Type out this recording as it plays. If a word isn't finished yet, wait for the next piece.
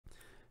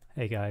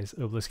Hey guys,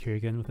 Obelisk here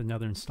again with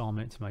another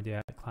installment to my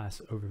DAoC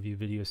class overview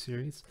video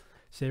series.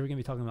 Today we're going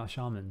to be talking about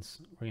shamans.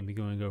 We're going to be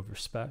going over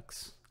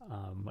specs,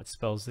 what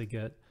spells they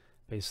get,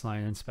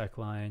 baseline and spec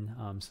line,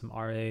 some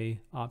RA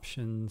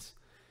options,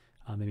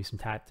 maybe some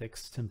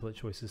tactics, template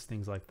choices,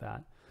 things like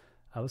that.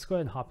 Let's go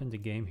ahead and hop into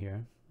game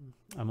here.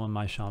 I'm on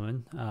my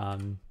shaman.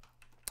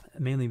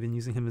 Mainly been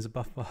using him as a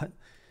buff bot.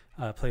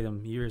 Played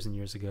him years and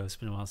years ago. It's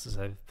been a while since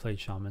I've played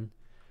shaman.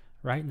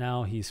 Right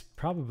now he's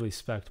probably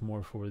spec'd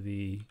more for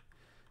the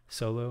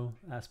solo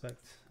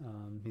aspect.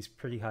 He's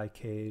pretty high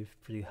cave,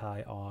 pretty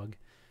high AUG,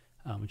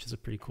 which is a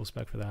pretty cool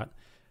spec for that.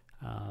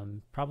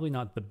 Probably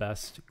not the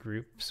best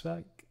group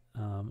spec,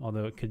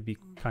 although it could be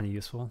kind of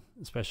useful,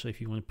 especially if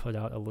you want to put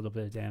out a little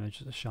bit of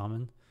damage as a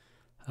shaman.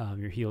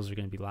 Your heals are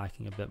going to be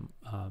lacking a bit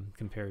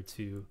compared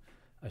to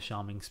a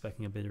shaman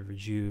specking a bit of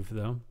rejuve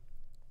though.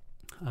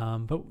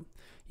 But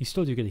you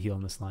still do get a heal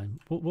in this line.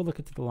 We'll look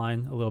at the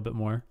line a little bit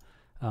more.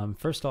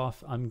 First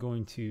off, I'm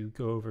going to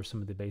go over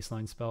some of the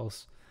baseline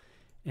spells,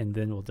 and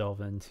then we'll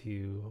delve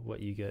into what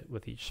you get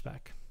with each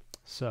spec.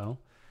 So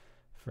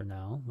for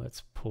now,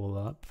 let's pull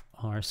up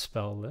our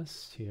spell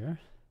list here.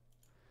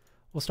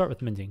 We'll start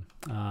with mending.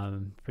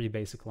 Pretty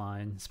basic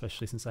line,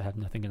 especially since I have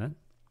nothing in it.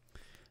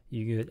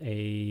 You get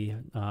a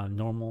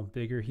normal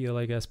bigger heal,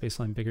 I guess,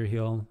 baseline bigger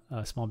heal,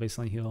 small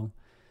baseline heal,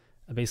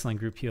 a baseline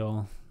group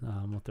heal.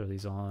 We'll throw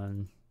these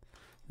on.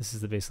 This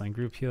is the baseline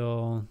group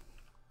heal.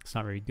 It's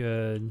not very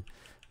good.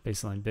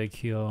 Baseline big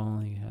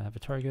heal, you have a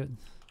target.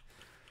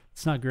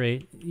 It's not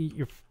great.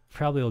 You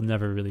probably will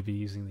never really be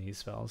using these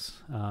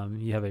spells.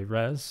 You have a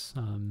res.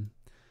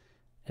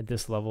 At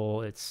this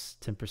level, it's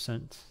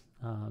 10%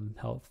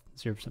 health,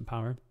 0%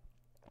 power.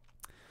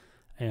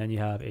 And you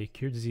have a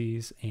cure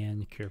disease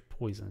and cure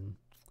poison.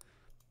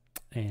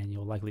 And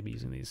you'll likely be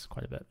using these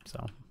quite a bit.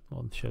 So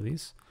we'll show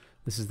these.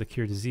 This is the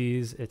cure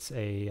disease. It's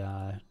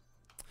a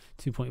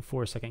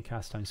 2.4 second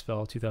cast time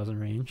spell, 2000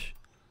 range.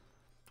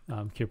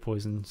 Cure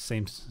poison,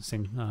 same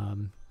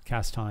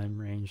cast time,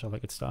 range, all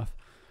that good stuff.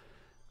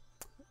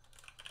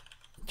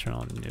 Turn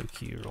on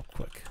DAoC real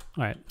quick.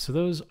 All right,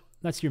 so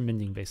that's your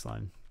mending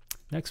baseline.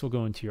 Next, we'll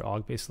go into your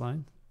AUG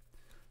baseline,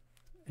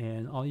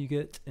 and all you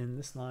get in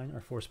this line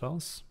are 4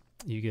 spells.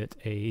 You get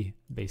a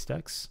base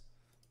dex,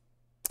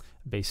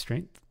 base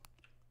strength,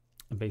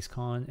 a base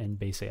con, and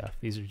base AF.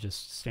 These are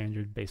just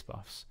standard base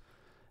buffs.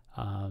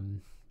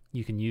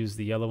 You can use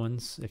the yellow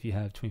ones if you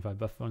have 25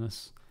 buff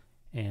bonus,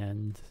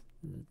 and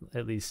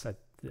at least a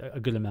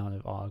good amount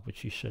of AUG,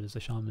 which you should as a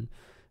shaman.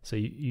 So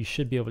you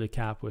should be able to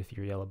cap with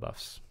your yellow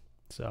buffs.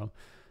 So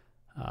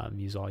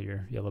use all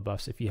your yellow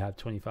buffs if you have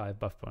 25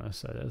 buff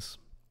bonus, that is.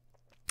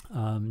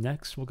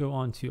 Next, we'll go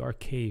on to our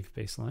cave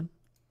baseline.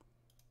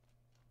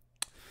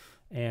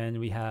 And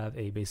we have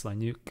a baseline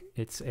nuke.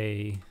 It's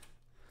a,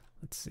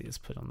 let's see, let's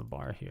put on the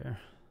bar here.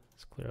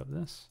 Let's clear up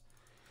this.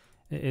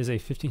 It is a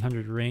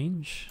 1500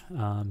 range,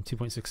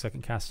 2.6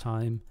 second cast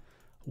time,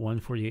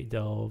 148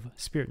 delve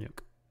spirit nuke.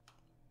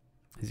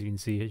 As you can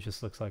see, it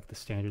just looks like the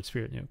standard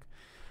spirit nuke.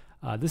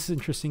 This is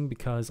interesting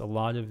because a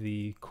lot of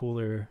the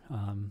cooler,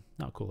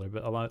 not cooler,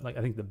 but a lot, like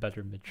I think the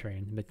better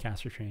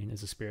mid-caster train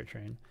is a spirit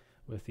train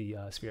with the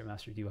Spirit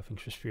Master debuffing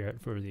for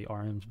spirit for the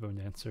RMs, Bone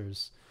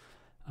Dancers,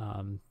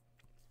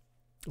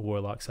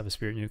 Warlocks have a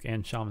spirit nuke,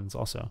 and Shamans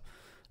also.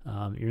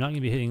 You're not going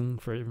to be hitting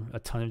for a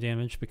ton of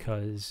damage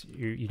because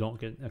you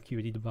don't get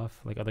acuity debuff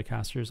like other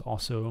casters.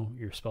 Also,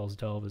 your spell's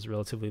delve is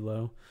relatively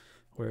low,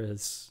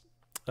 whereas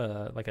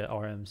like an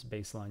RM's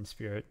baseline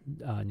spirit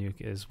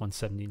nuke is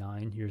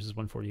 179, yours is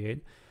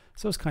 148,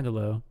 so it's kind of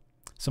low.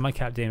 So my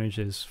cap damage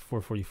is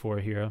 444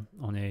 here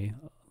on a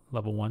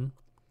level 1,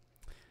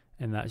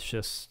 and that's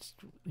just,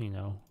 you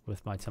know,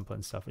 with my template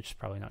and stuff, which is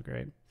probably not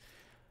great.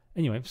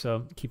 Anyway,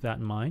 so keep that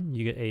in mind.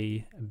 You get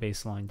a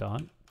baseline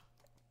dot,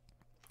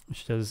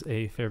 which does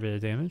a fair bit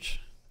of damage.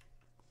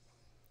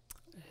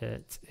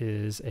 It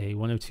is a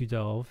 102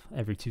 delve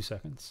every 2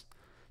 seconds.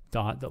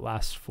 Dot that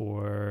lasts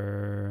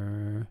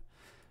for,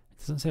 it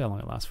doesn't say how long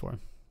it lasts for.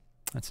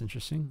 That's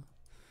interesting.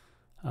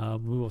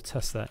 We will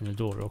test that in a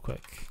duel real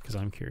quick because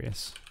I'm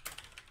curious.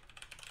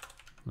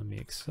 Let me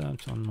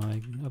accept on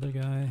my other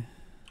guy.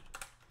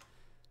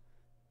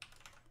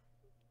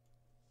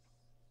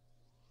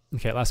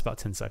 Okay, it lasts about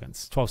 10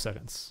 seconds, 12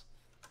 seconds.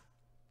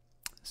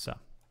 So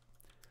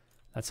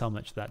that's how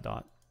much that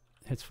dot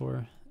hits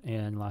for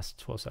and lasts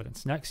 12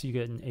 seconds. Next, you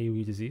get an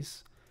AoE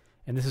disease.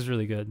 And this is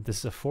really good. This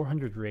is a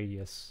 400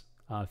 radius,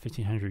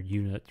 1500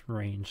 unit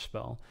range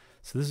spell.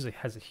 So this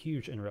has a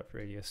huge interrupt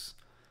radius.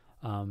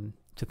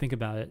 To think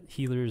about it,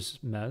 healer's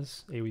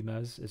mez, AoE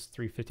mez, is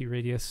 350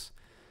 radius.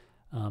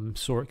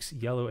 Sork's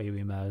yellow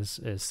AoE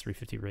mez is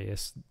 350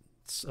 radius.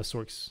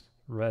 Sork's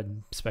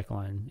red spec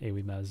line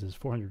AoE mez is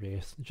 400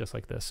 radius, just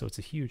like this. So it's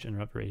a huge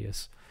interrupt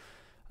radius.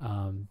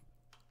 And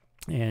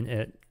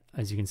it,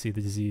 as you can see,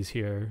 the disease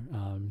here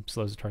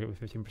slows the target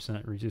by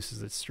 15%,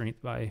 reduces its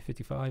strength by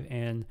 55,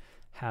 and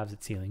halves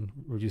its healing,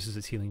 reduces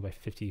its healing by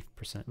 50%,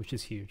 which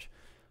is huge.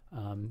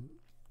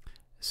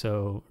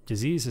 So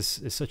disease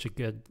is such a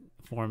good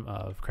form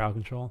of crowd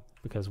control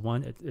because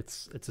one,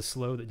 it's a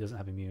slow that doesn't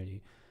have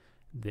immunity.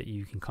 that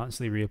you can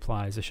constantly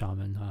reapply as a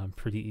shaman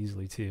pretty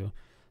easily too.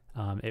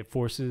 It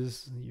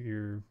forces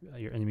your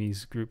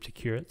enemy's group to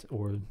cure it,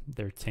 or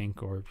their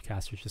tank or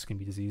caster is just going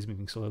to be diseased,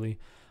 moving slowly.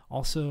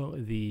 Also,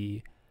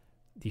 the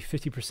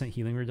 50%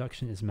 healing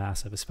reduction is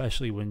massive,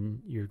 especially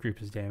when your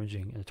group is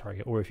damaging a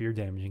target, or if you're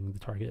damaging the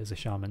target as a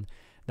shaman.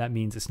 That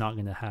means it's not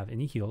going to have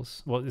any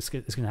heals. Well, it's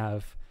going to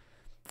have,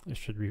 I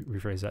should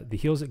rephrase that. The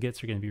heals it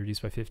gets are going to be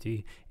reduced by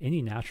 50.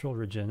 Any natural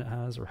regen it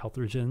has, or health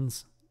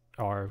regens,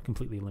 are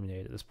completely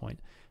eliminated at this point.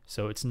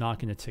 So it's not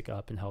going to tick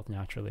up in health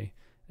naturally.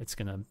 It's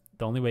going to,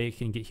 the only way it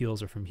can get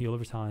heals are from heal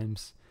over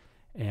times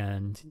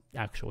and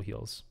actual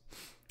heals.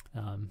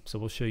 So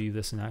we'll show you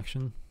this in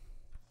action.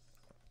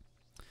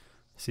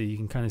 So you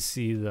can kind of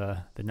see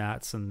the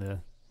gnats and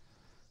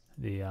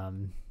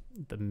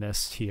the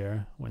mist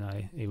here when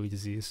I AoE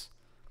disease.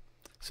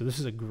 So this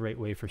is a great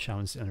way for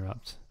shamans to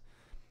interrupt.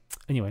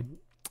 Anyway,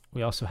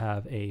 we also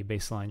have a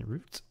baseline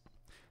root.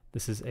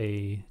 This is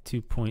a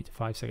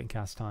 2.5 second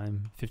cast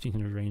time,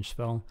 1500 range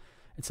spell.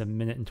 It's a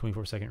minute and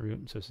 24 second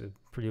root, so it's a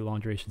pretty long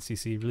duration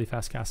CC, really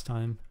fast cast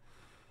time.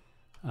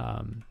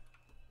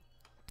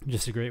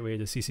 Just a great way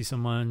to CC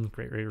someone,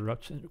 great way to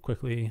erupt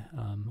quickly,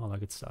 all that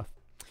good stuff.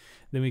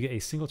 Then we get a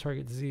single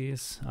target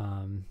disease.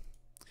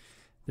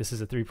 This is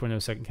a 3.0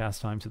 second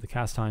cast time, so the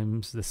cast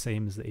time's the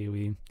same as the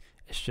AoE.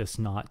 It's just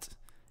not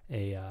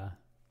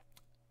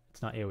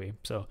it's not AoE.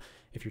 So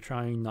if you're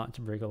trying not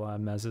to break a lot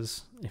of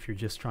mezzes, if you're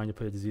just trying to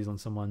put a disease on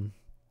someone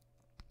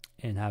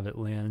and have it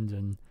land,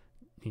 and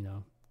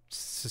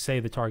say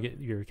the target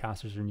your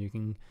casters are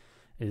nuking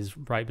is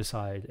right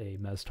beside a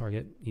mez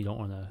target, you don't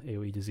want to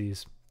AoE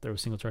disease, throw a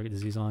single target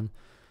disease on.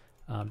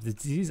 The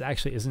disease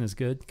actually isn't as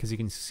good, because you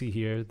can see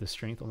here the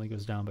strength only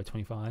goes down by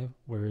 25,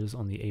 whereas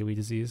on the AoE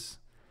disease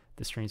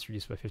the strength's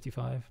reduced by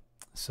 55.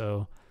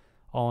 So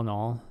all in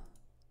all,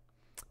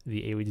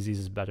 the AoE disease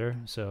is better.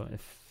 So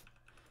if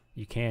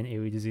you can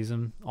AoE disease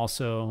them,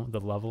 also the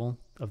level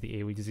of the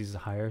AoE disease is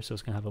higher, so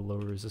it's going to have a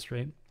lower resist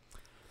rate.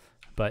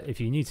 But if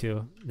you need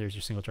to, there's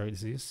your single target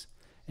disease.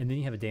 And then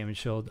you have a damage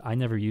shield. I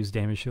never use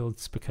damage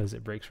shields because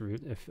it breaks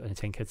root if a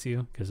tank hits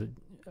you, because it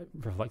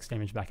reflects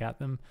damage back at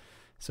them.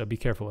 So be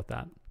careful with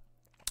that.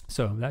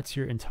 So that's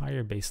your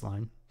entire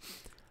baseline.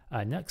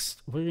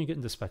 Next, we're going to get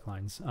into spec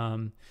lines.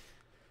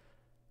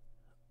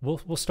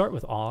 We'll start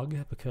with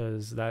AUG,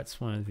 because that's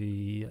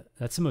the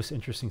most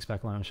interesting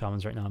spec line on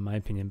shamans right now, in my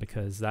opinion,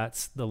 because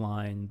that's the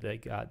line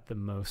that got the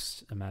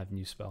most amount of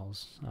new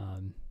spells.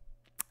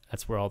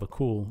 That's where all the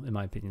cool, in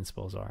my opinion,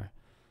 spells are.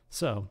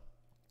 So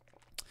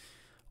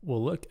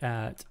we'll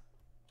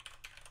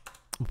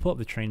pull up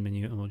the train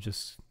menu, and we'll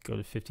just go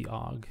to 50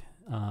 AUG.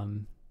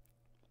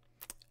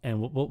 And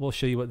we'll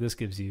show you what this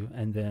gives you,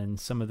 and then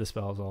some of the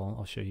spells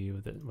I'll show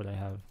you what I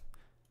have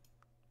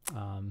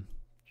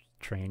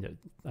trained at.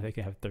 I think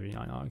I have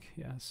 39 AUG.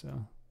 Yeah, so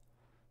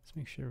let's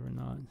make sure we're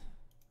not.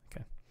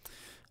 Okay.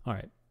 All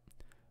right.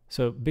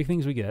 So big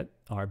things we get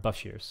are buff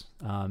shears.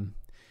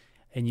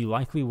 And you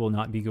likely will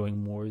not be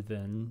going more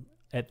than,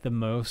 at the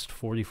most,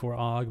 44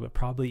 AUG, but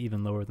probably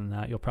even lower than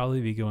that. You'll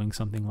probably be going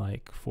something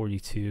like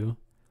 42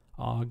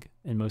 AUG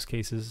in most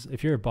cases.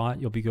 If you're a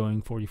bot, you'll be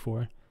going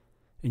 44.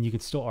 And you can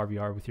still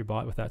RBR with your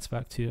bot with that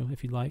spec too,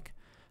 if you'd like.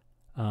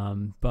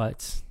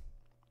 But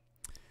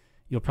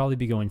you'll probably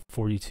be going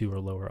 42 or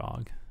lower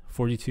AUG,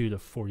 42 to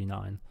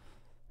 49.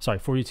 Sorry,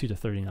 42 to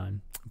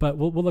 39. But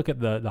we'll look at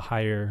the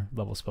higher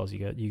level spells you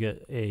get. You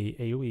get a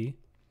AoE,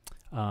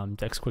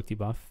 Dex Quick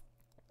Debuff.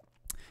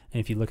 And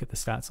if you look at the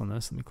stats on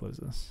this, let me close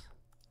this.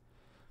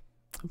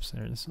 Oops,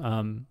 there it is.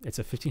 It's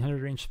a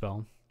 1500 range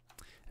spell.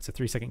 It's a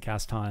 3-second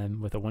cast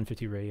time with a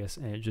 150 radius,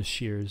 and it just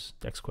shears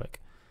Dex Quick.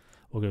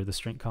 We'll go to the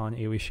Strength Con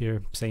AoE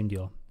shear, same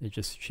deal. It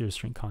just shears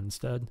Strength Con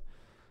instead.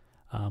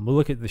 We'll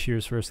look at the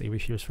shears first, AoE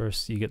shears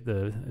first. You get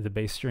the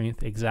base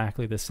strength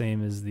exactly the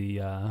same as the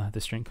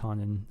Strength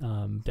Con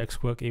and Dex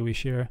Quick AoE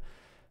shear.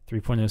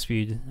 3.0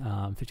 speed,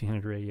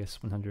 1500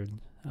 radius, 100.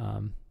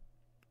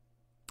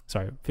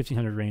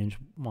 1500 range,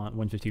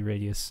 150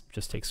 radius.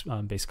 Just takes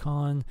base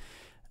con,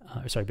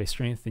 base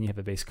strength. Then you have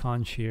a base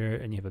con shear,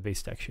 and you have a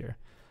base dex shear,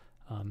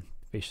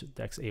 base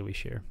dex AoE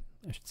shear,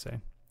 I should say.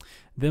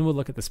 Then we'll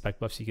look at the spec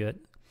buffs you get.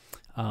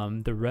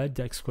 The red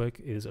Dex Quick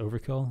is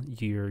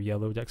overkill. Your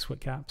yellow Dex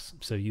Quick caps,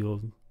 so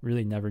you'll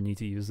really never need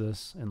to use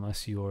this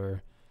unless you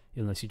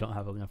don't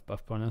have enough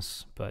buff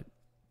bonus. But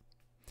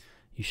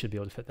you should be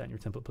able to fit that in your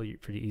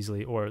template pretty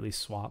easily, or at least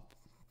swap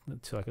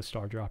to like a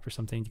star drop or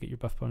something to get your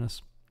buff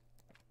bonus.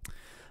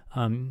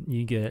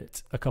 You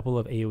get a couple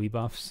of AoE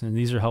buffs, and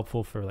these are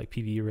helpful for like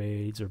PvE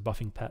raids or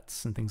buffing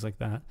pets and things like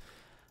that.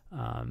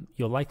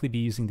 You'll likely be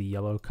using the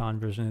yellow con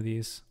version of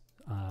these,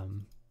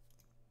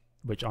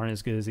 which aren't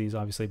as good as these,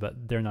 obviously,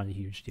 but they're not a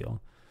huge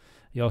deal.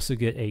 You also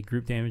get a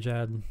group damage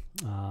add,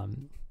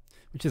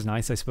 which is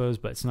nice, I suppose,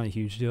 but it's not a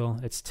huge deal.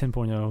 It's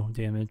 10.0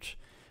 damage,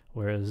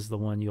 whereas the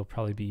one you'll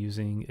probably be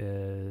using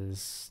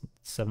is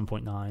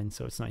 7.9,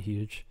 so it's not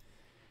huge.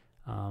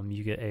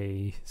 You get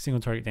a single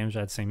target damage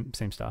add, same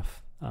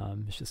stuff.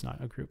 It's just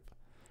not a group.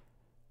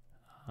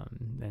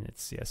 And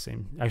it's, yeah,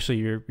 same. Actually,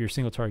 your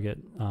single target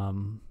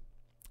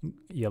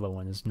yellow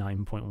one is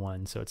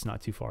 9.1, so it's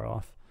not too far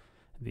off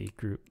the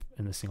group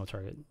and the single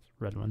target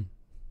red one.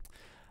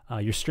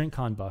 Your strength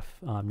con buff.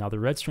 Now the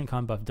red strength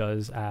con buff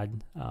does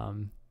add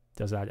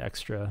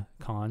extra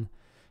con.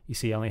 You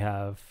see, I only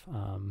have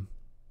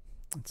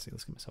let's see,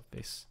 let's give myself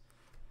base.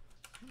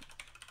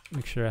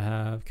 Make sure I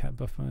have cap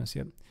buff bonus.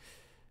 Yep.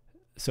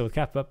 So with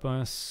cap buff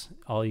bonus,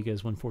 all you get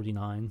is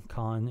 149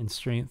 con in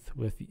strength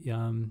with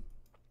yellow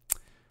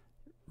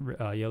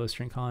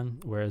strength con,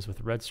 whereas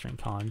with red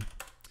strength con,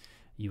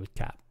 you would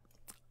cap.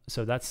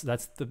 So that's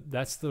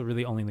the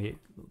really only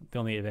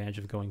advantage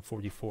of going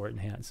 44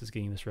 enhanced is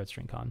getting this red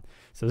string con.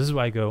 So this is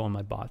why I go on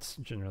my bots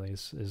generally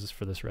is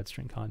for this red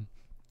string con.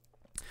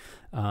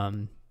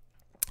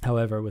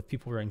 However, with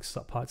people running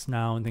subpots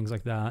now and things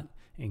like that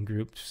in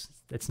groups,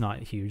 it's not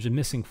huge. And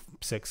missing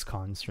 6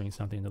 con strings,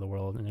 not the end of the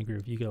world. In a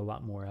group, you get a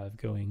lot more out of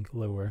going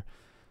lower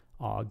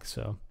AUG.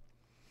 So,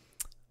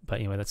 but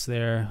anyway, that's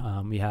there.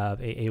 We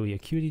have a AoE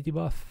acuity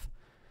debuff,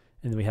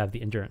 and then we have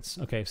the endurance.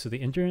 Okay, so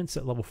the endurance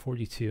at level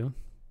 42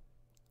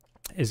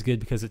 is good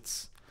because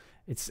it's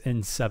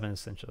in 7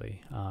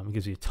 essentially. It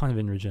gives you a ton of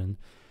energen.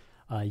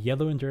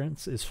 Yellow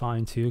endurance is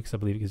fine too because I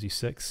believe it gives you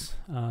 6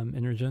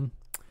 energen.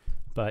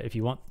 But if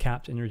you want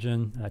capped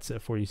energen, that's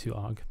at 42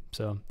 AUG.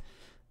 So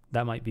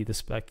that might be the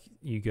spec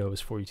you go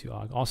is 42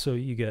 AUG. Also,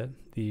 you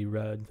get the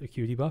red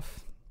acuity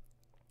buff,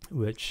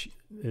 which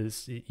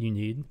is you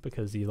need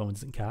because the yellow one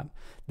doesn't cap.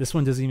 This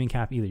one doesn't even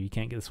cap either. You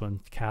can't get this one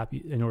cap.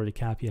 In order to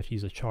cap, you have to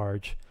use a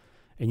charge,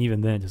 and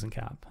even then it doesn't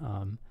cap.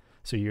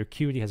 So your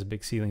acuity has a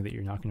big ceiling that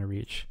you're not going to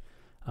reach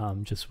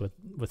just with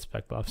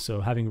spec buffs.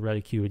 So having red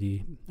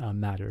acuity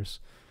matters.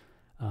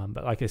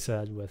 But like I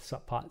said, with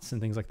subpots and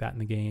things like that in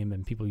the game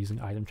and people using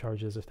item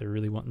charges, if they're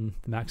really wanting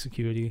the max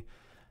acuity,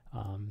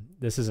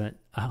 this isn't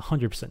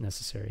 100%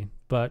 necessary.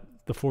 But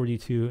the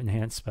 42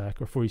 enhanced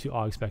spec or 42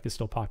 AUG spec is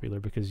still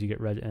popular because you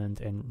get red end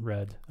and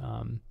red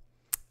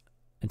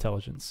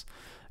intelligence.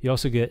 You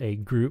also get a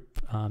group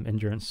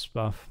endurance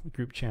buff,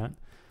 group chant.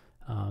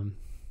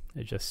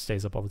 It just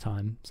stays up all the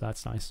time, so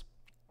that's nice.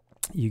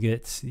 You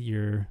get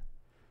your...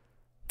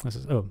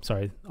 oh,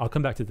 sorry. I'll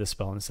come back to this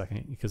spell in a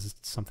second because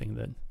it's something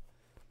that...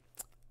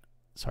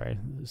 Sorry,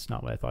 it's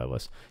not what I thought it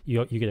was.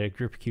 You get a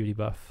group acuity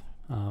buff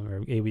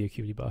or AoE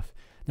acuity buff.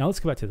 Now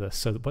let's go back to this.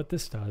 So what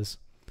this does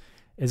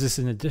is it's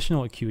an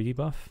additional acuity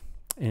buff,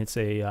 and it's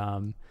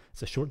a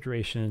short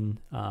duration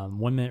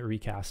 1 minute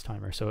recast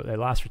timer. So it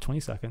lasts for 20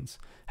 seconds,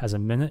 has a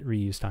minute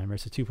reuse timer.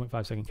 It's a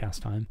 2.5 second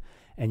cast time,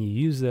 and you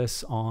use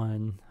this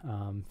on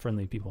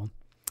friendly people.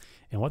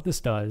 And what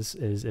this does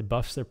is it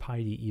buffs their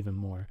piety even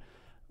more.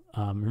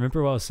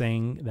 Remember what I was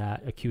saying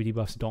that acuity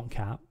buffs don't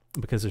cap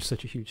because there's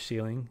such a huge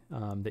ceiling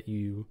that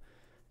you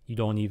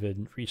don't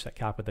even reach that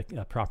cap with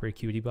a proper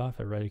acuity buff,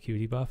 a red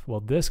acuity buff. Well,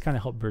 this kind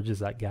of helps bridges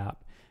that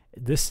gap.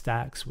 This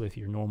stacks with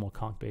your normal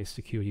conch-based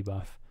acuity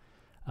buff.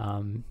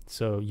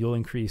 So you'll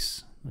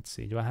increase, let's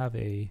see, do I have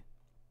a,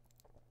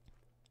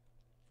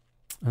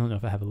 I don't know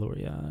if I have a lower,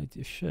 yeah, I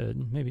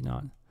should, maybe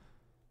not.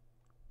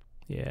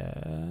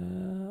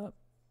 Yeah,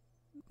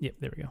 yep,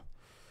 there we go.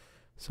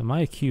 So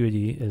my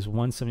acuity is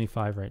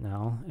 175 right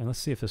now, and let's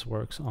see if this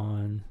works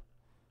on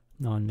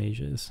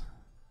non-mages.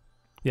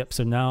 Yep,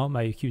 so now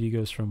my acuity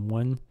goes from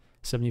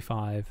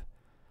 175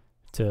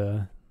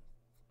 to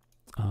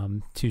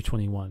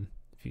 221,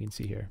 if you can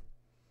see here.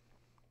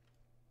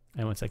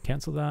 And once I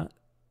cancel that,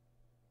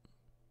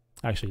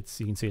 actually,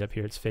 you can see it up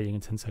here, it's fading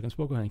in 10 seconds.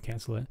 We'll go ahead and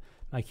cancel it.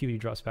 My acuity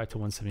drops back to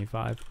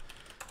 175.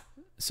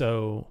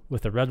 So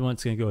with the red one,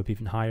 it's going to go up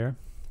even higher.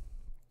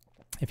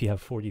 If you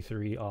have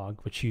 43 AUG,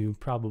 which you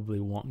probably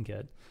won't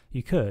get.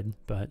 You could,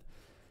 but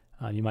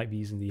you might be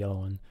using the yellow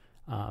one.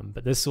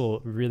 But this will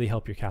really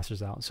help your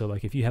casters out. So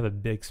like if you have a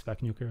big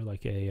spec nuker,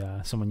 like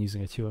a someone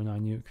using a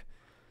 209 nuke,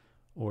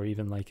 or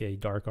even like a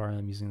dark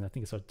RM using, I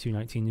think it's a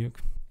 219 nuke,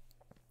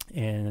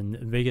 and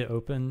they get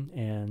open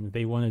and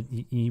they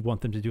you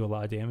want them to do a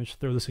lot of damage,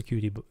 throw this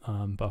acuity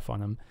buff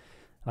on them.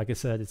 Like I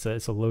said, it's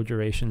a low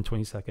duration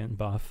 20-second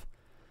buff,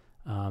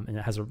 and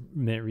it has a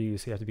minute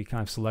reuse. So you have to be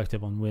kind of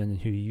selective on when and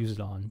who you use it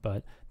on,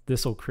 but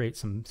this will create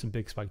some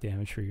big spike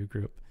damage for your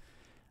group.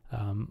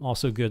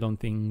 Also good on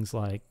things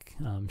like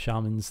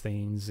shamans,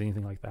 thanes,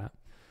 anything like that.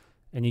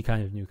 Any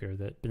kind of nuker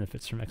that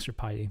benefits from extra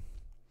piety.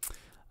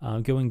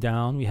 Going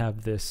down, we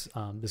have this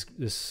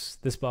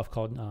this buff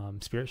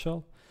called Spirit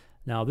Shell.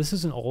 Now this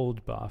is an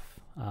old buff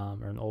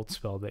or an old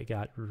spell that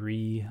got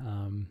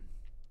reworked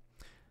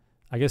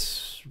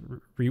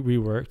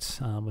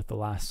with the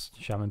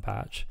last Shaman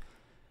patch.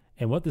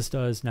 And what this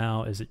does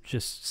now is it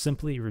just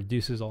simply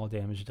reduces all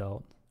damage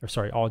dealt, or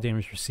sorry, all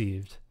damage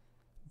received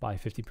by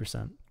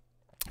 50%.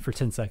 For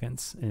 10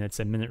 seconds, and it's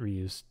a minute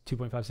reuse,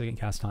 2.5 second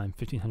cast time,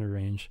 1500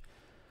 range,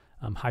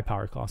 high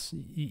power costs.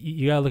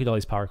 You gotta look at all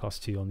these power costs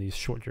too on these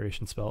short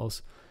duration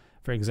spells.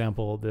 For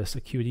example, this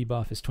acuity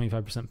buff is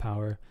 25%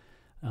 power.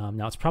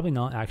 Now it's probably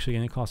not actually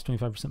going to cost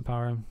 25%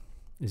 power.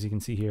 As you can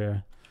see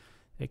here,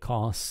 it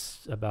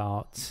costs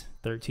about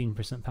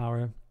 13%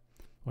 power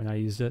when I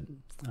used it.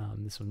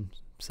 This one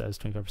says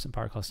 25%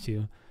 power cost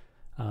too.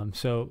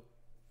 So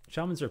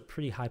Shamans are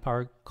pretty high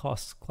power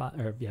cost class,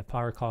 or yeah,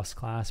 power cost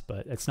class,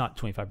 but it's not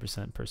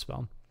 25% per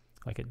spell,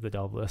 like at the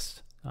Delve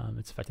list.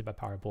 It's affected by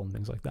power pull and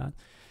things like that.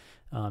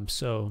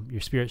 So your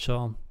Spirit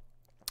Shell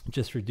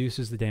just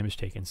reduces the damage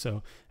taken.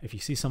 So if you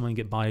see someone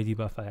get body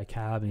debuffed by a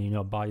cab, and you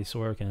know Body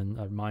Sork and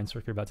a Mind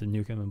Sork are about to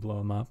nuke him and blow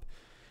him up,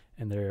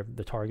 and they're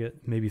the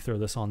target, maybe throw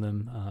this on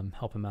them,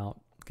 help him out,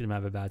 get him out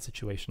of a bad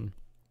situation.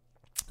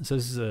 So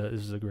this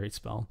is a great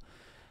spell.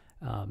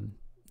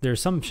 There are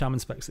some Shaman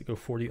specs that go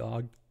 40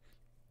 AUG.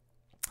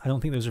 I don't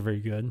think those are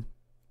very good,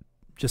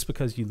 just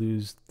because you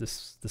lose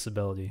this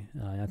ability.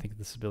 I think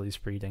this ability is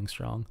pretty dang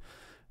strong.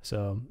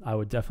 So I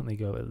would definitely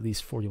go at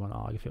least 41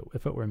 AUG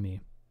if it were me.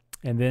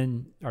 And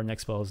then our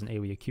next spell is an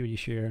AoE Acuity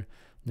Shear.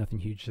 Nothing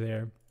huge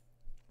there.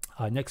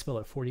 Next spell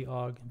at 40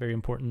 AUG, very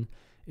important,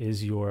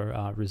 is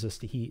your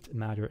resist to heat,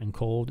 matter, and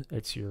cold.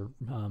 It's your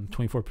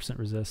 24%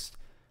 resist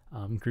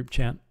group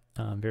champ.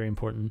 Very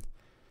important.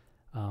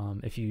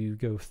 If you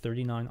go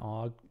 39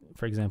 AUG,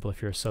 for example,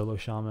 if you're a solo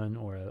shaman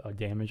or a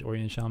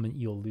damage-oriented shaman,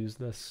 you'll lose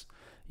this.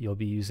 You'll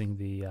be using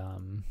the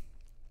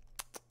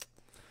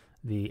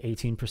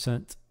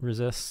 18%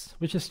 resist,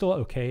 which is still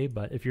okay,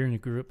 but if you're in a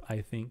group,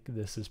 I think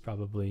this is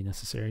probably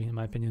necessary in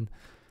my opinion,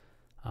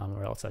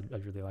 or else I'd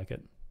really like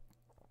it.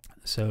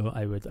 So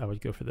I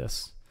would go for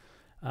this.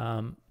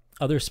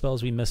 Other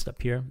spells we missed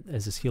up here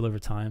is this Heal Over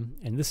Time,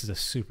 and this is a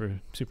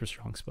super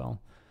strong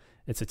spell.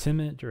 It's a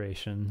 10-minute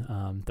duration,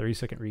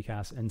 30-second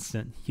recast,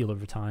 instant Heal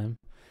Over Time.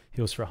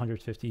 Heals for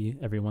 150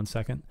 every 1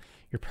 second.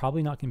 You're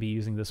probably not going to be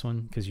using this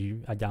one because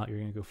I doubt you're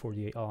going to go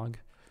 48 AUG.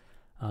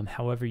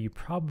 However, you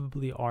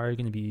probably are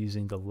going to be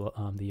using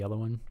the yellow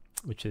one,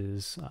 which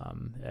is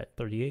at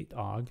 38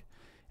 AUG,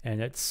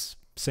 and it's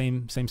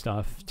same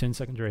stuff.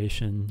 10-second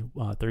duration,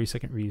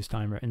 30-second reuse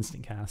timer,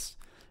 instant cast,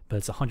 but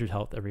it's 100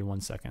 health every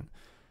 1 second.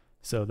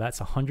 So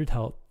that's 100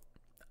 health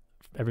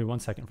every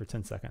 1 second for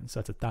 10 seconds. So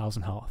that's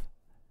 1,000 health.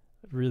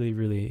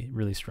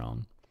 Really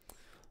strong.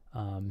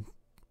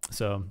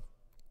 So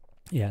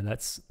yeah,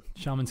 that's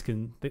shamans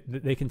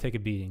they can take a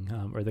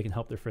beating, or they can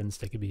help their friends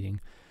take a beating.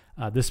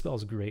 This spell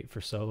is great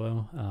for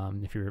solo.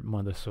 If you're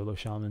one of the solo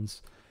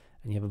shamans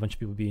and you have a bunch of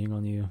people beating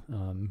on you,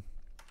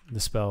 the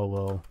spell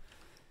will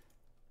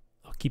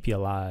keep you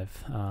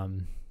alive.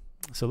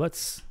 So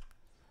let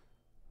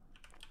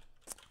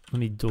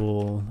me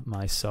duel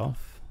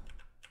myself.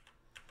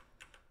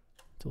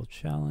 Duel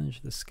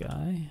challenge this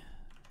guy.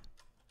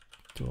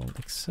 Duel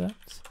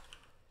accept.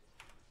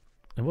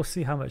 And we'll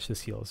see how much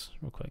this heals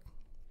real quick.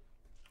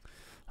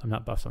 I'm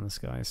not buffed on this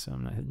guy, so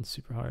I'm not hitting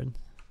super hard.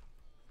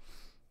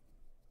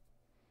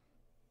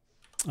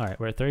 All right,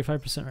 we're at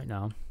 35% right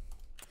now.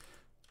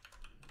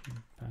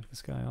 Back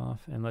this guy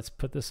off, and let's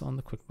put this on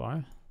the quick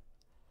bar.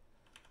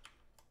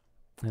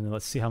 And then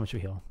let's see how much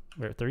we heal.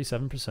 We're at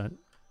 37%.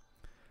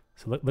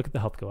 So look at the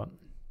health go up.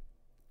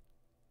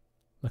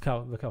 Look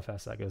how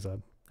fast that goes up.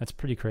 That's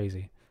pretty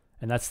crazy.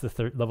 And that's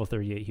the level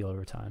 38 Heal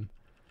Over Time.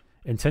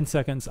 In 10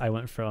 seconds, I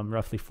went from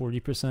roughly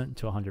 40%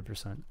 to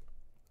 100%.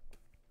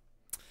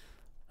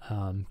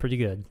 Pretty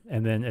good.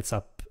 And then it's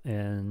up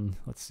in,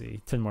 let's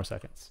see, 10 more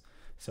seconds.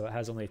 So it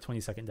has only a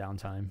 20-second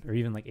downtime, or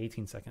even like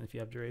 18 seconds if you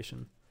have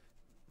duration,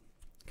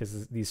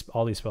 because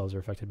all these spells are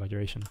affected by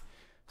duration.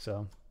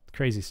 So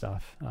crazy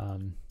stuff.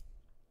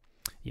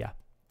 Yeah.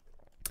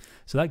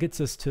 So that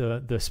gets us to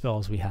the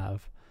spells we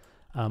have.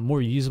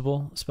 More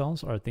usable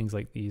spells are things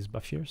like these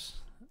buff shears,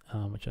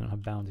 which I don't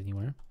have bound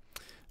anywhere.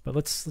 But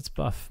let's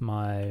buff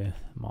my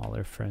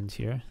Mauler friend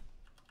here.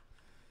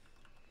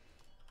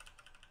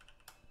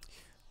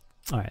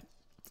 All right.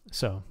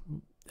 So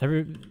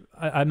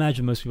I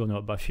imagine most people know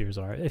what buff shears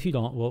are. If you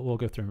don't, we'll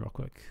go through them real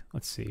quick.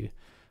 Let's see.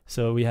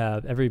 So we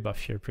have every buff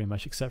shear pretty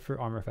much, except for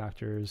armor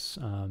factors.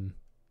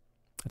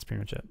 That's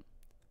pretty much it.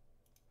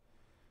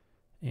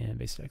 And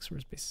base dex,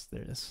 where's base?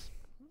 There it is.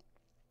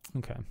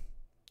 Okay.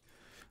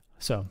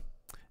 So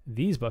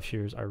these buff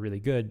shears are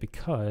really good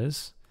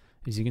because,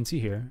 as you can see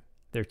here,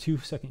 they're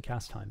 2-second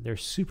cast time. They're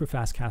super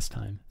fast cast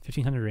time,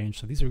 1500 range.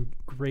 So these are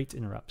great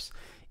interrupts.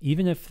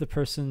 Even if the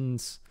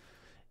person's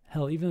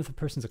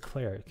a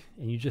cleric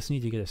and you just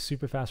need to get a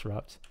super fast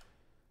erupt,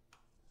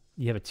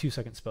 you have a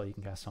 2-second spell you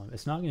can cast on.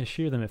 It's not going to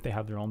shear them if they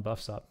have their own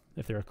buffs up,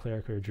 if they're a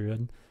cleric or a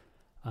druid,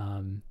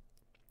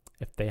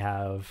 if they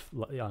have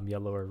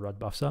yellow or red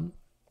buffs up,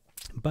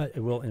 but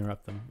it will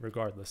interrupt them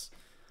regardless.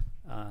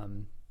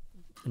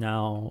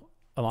 Now,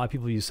 a lot of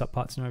people use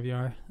subpots in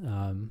RVR,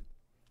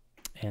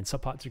 and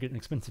subpots are getting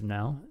expensive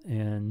now,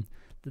 and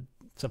the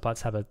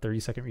subpots have a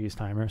 30-second reuse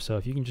timer, so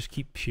if you can just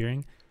keep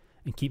shearing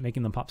and keep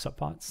making them pop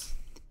subpots,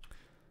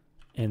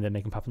 and then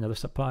make them pop another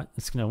subpot,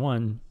 it's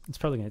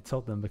probably going to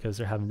tilt them because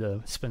they're having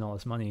to spend all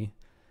this money.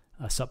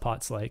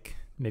 Subpots like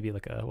maybe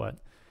like a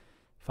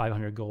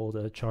 500 gold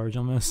a charge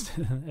almost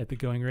at the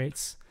going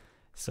rates.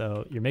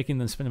 So you're making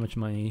them spend a bunch of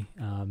money,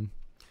 and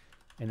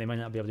they might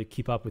not be able to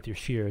keep up with your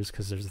shears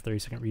because there's a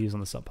 30-second reuse on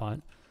the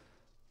subpot.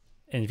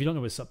 And if you don't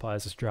know what subpot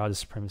is, it's Drow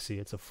Supremacy.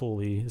 It's a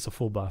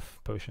full buff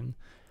potion,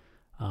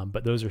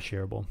 but those are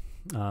shearable.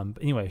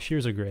 But anyway,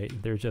 shears are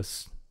great. They're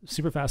just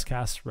super fast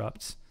cast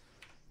erupts.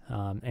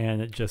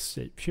 and it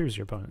shears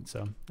your opponent,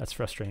 so that's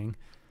frustrating.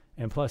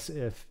 And plus,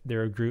 if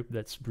they're a group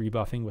that's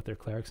rebuffing with their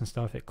clerics and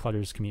stuff, it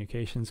clutters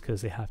communications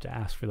because they have to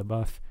ask for the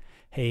buff.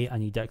 Hey, I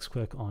need Dex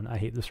Quick on I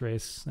hate this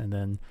race, and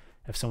then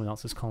if someone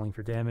else is calling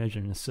for damage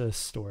and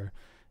assist or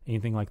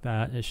anything like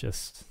that,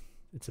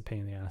 it's a pain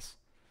in the ass.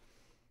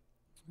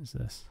 What is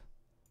this?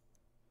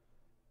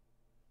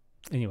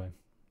 Anyway,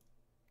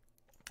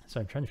 so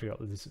I'm trying to figure out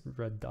what this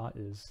red dot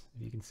is,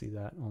 if you can see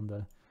that on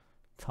the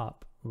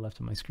top left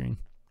of my screen.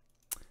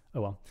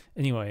 Oh well.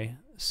 Anyway,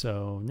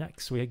 so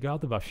next we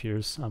got the buff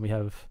shears. We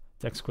have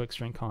Dex Quick,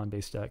 Strength Con,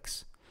 Base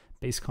Dex,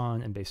 Base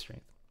Con, and Base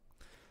Strength.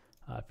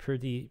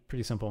 Pretty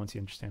simple once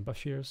you understand buff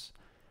shears.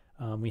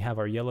 We have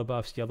our yellow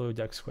buffs, yellow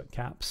Dex Quick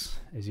caps.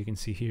 As you can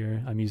see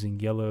here, I'm using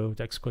yellow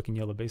Dex Quick and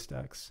yellow Base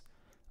Dex.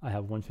 I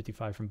have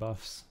 155 from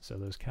buffs, so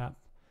those cap.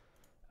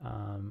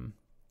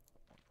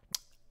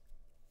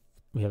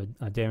 We have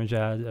a damage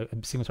add, a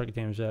single target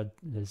damage add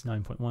is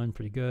 9.1,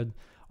 pretty good.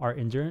 Our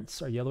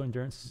endurance, our yellow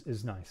endurance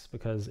is nice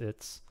because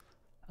it's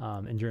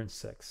endurance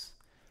 6.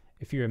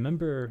 If you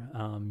remember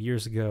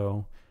years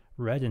ago,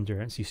 red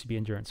endurance used to be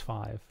endurance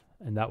 5,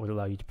 and that would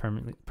allow you to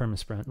perma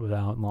sprint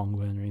without long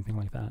wind or anything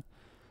like that.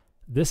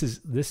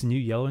 This new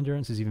yellow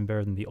endurance is even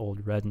better than the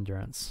old red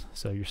endurance,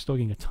 so you're still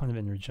getting a ton of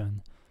energen,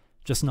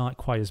 just not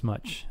quite as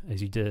much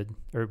as you do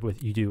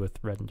with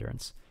red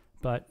endurance,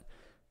 but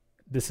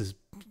this is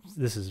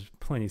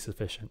plenty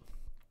sufficient,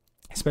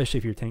 especially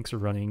if your tanks are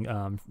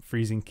running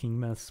freezing king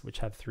myths, which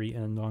have 3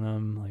 end on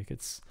them. Like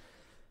it's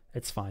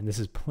fine. This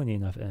is plenty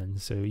enough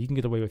end, so you can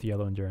get away with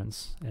yellow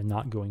endurance and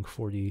not going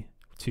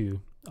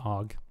 42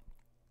 AUG.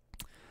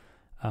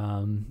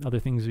 Other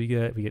things we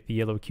get the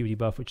yellow acuity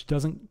buff, which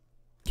doesn't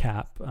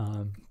cap,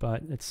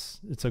 but it's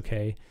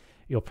okay.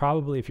 You'll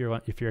probably, if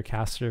you're a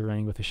caster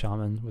running with a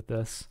shaman with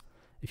this,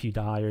 if you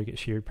die or get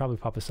sheared, probably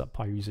pop this up,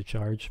 probably use a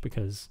charge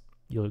because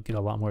you'll get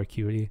a lot more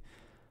acuity.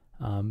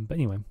 But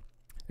anyway,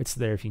 it's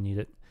there if you need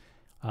it.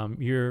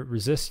 Your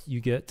resist you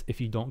get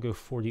if you don't go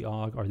 40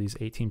 AUG are these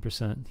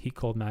 18% heat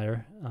cold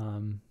matter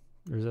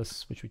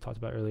resists, which we talked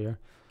about earlier.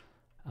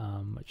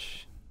 How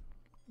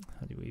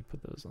do we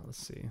put those on? Let's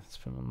see. Let's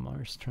put them on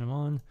Mars, turn them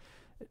on.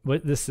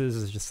 What this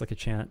is just like a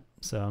chant.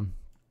 So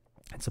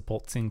it's a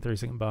pulsing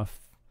 30-second buff.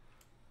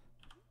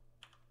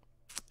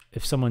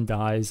 If someone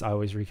dies, I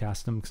always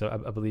recast them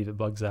because I believe it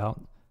bugs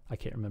out. I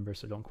can't remember,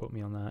 so don't quote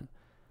me on that.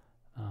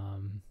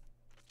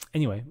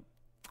 Anyway,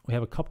 we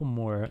have a couple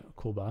more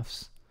cool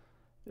buffs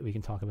that we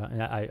can talk about,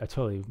 and I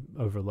totally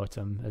overlooked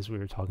them as we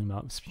were talking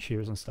about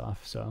shears and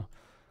stuff, so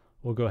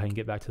we'll go ahead and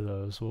get back to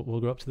those. We'll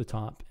go up to the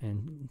top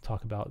and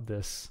talk about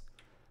this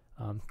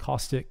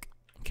caustic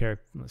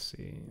let's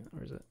see,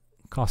 where is it?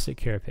 Caustic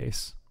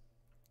carapace.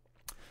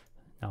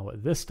 Now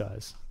what this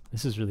does,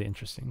 this is really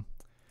interesting.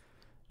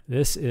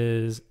 This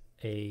is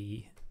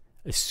a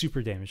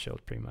super damage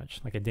shield, pretty much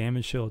like a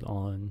damage shield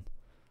on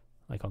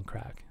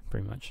crack,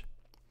 pretty much.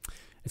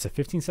 It's a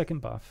 15-second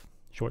buff,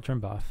 short-term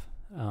buff,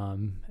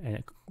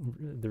 and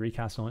the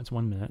recast on it's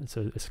 1 minute,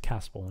 so it's a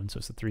castable one, so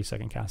it's a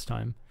 3-second cast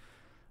time.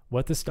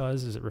 What this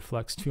does is it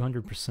reflects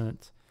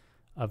 200%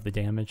 of the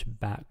damage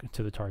back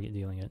to the target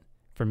dealing it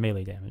for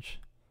melee damage,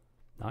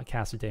 not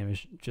casted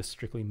damage, just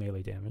strictly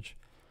melee damage.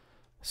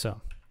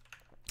 So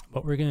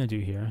what we're gonna do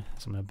here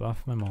is I'm gonna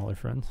buff my Mauler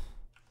friend,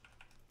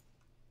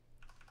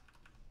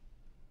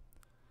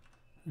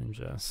 and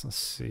just let's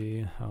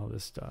see how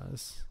this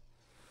does.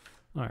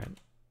 All right,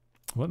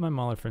 what my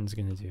Mauler friend's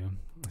gonna do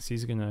is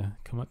he's gonna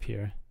come up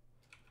here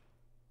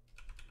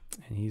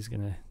and he's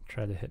gonna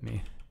try to hit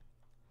me.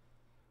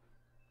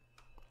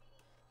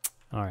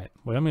 All right,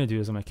 what I'm gonna do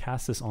is I'm gonna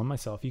cast this on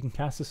myself. You can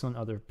cast this on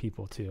other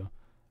people too,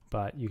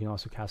 but you can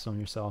also cast it on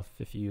yourself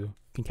if you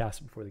can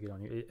cast it before they get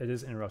on you. It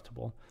is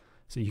interruptible,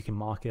 so you can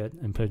mock it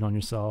and put it on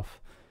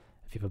yourself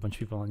if you have a bunch of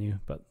people on you.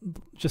 But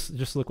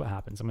just look what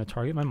happens. I'm gonna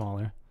target my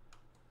Mauler.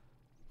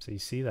 So you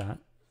see that.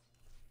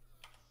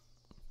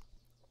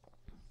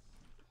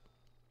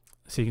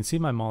 So you can see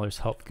my Mauler's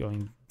health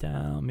going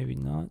down, maybe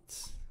not.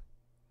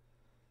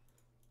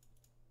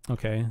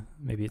 Okay,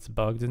 maybe it's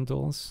bugged in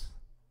duels.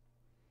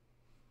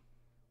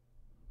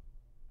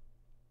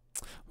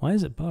 Why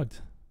is it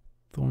bugged?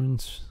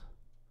 Thorns.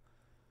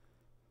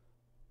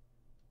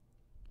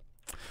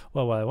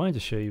 Well, what I wanted to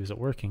show you is it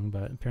working,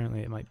 but apparently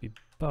it might be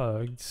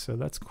bugged, so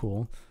that's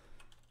cool.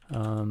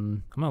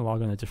 I'm gonna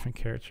log on a different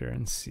character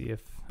and see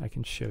if I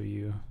can show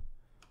you.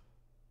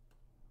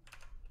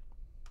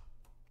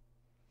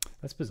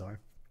 That's bizarre.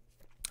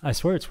 I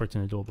swear it's worked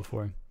in a duel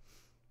before.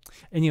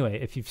 Anyway,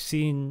 if you've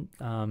seen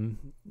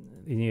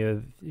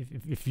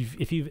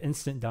if you've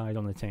instant died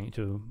on the tank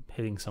to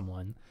hitting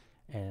someone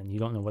and you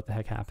don't know what the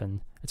heck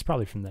happened, it's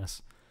probably from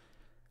this.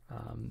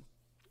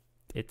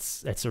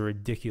 It's a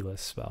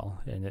ridiculous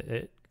spell, and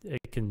it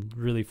can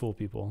really fool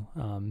people.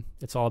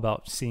 It's all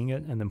about seeing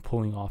it and then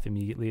pulling off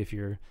immediately. If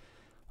you're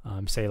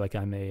say like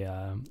I'm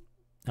a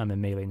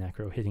melee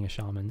necro hitting a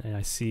shaman, and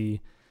I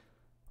see,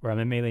 or I'm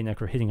a melee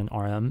necro hitting an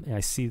RM, and I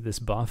see this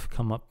buff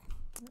come up,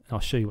 and I'll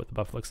show you what the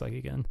buff looks like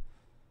again.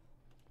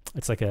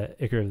 it's like a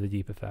Icar of the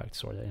Deep effect,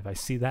 sort of. If I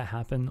see that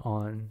happen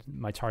on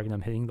my target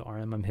I'm hitting, the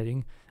RM I'm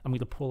hitting, I'm going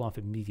to pull off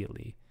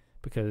immediately,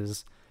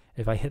 because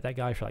if I hit that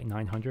guy for like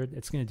 900,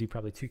 it's going to do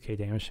probably 2k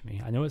damage to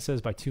me. I know it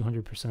says by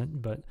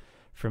 200%, but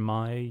for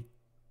my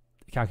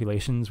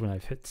calculations, when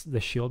I've hit the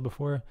shield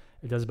before,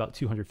 it does about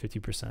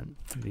 250%.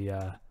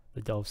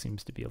 The delve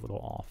seems to be a little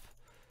off.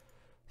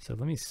 So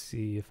let me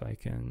see if I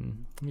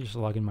can, let me just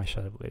log in my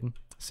Shadow Blade,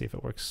 see if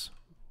it works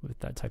with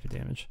that type of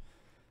damage.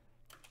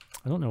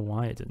 I don't know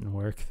why it didn't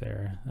work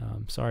there.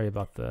 Sorry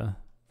about the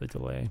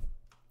delay.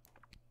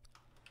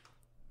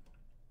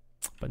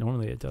 But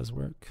normally it does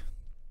work.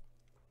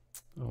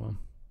 Oh well.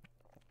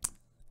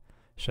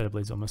 Shadow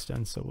Blade's almost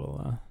done,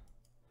 so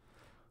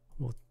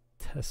we'll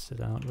test it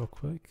out real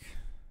quick.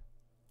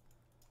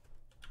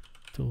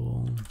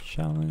 Dual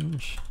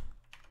challenge.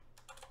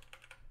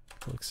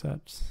 We'll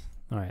accept.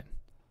 Alright.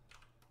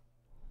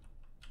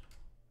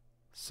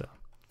 So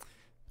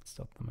let's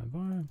stop on my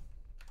bar.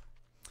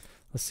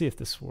 Let's see if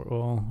this works.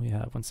 Well, we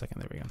have 1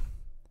 second. There we go.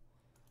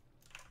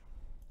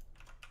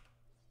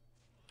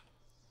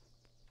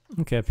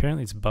 Okay,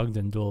 apparently it's bugged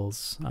in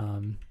duels.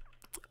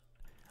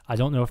 I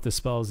don't know if the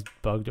spell is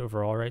bugged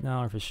overall right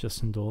now or if it's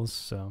just in duels,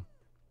 so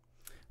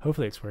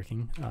hopefully it's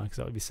working, because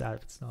that would be sad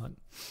if it's not.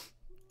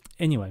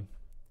 Anyway,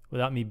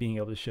 without me being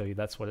able to show you,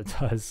 that's what it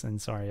does,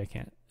 and sorry I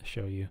can't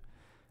show you,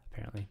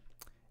 apparently.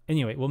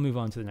 Anyway, we'll move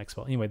on to the next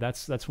spell. Anyway,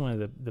 that's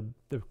one of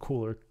the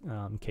cooler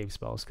cave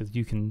spells, because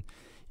you can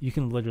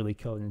literally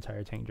kill an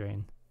entire tank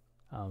drain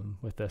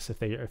with this if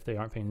they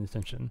aren't paying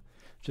attention.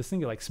 Just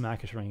think of like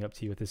Smackish running up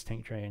to you with his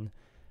tank drain,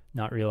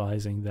 not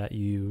realizing that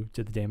you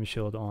did the damage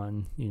shield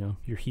on, you know,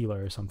 your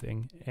healer or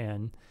something,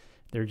 and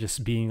they're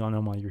just being on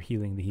them while you're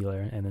healing the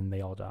healer, and then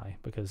they all die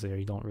because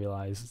they don't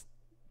realize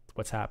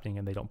what's happening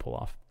and they don't pull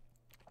off.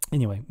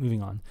 Anyway,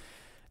 moving on.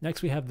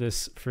 Next we have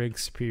this Frigg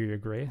Superior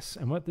Grace,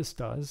 and what this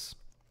does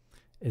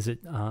is it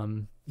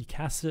you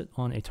cast it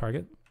on a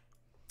target.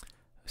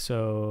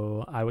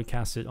 So I would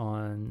cast it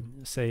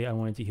on, say I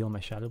wanted to heal my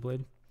Shadow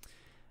Blade,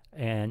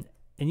 and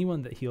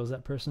anyone that heals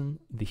that person,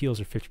 the heals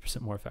are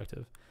 50% more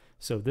effective.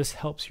 So this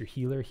helps your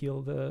healer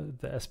heal the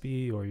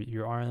SB, or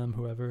your RM,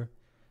 whoever,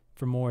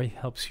 for more. It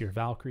helps your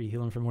Valkyrie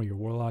heal him for more, your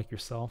Warlock,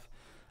 yourself.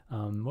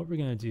 What we're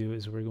going to do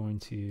is we're going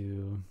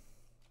to,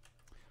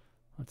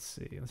 let's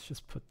see, let's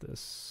just put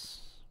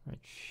this right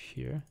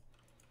here.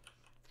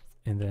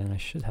 And then I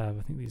should have,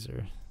 I think these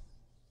are,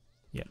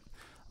 yeah.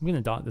 I'm going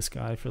to dot this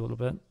guy for a little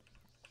bit.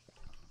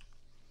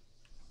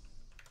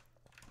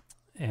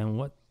 And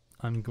what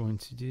I'm going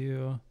to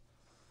do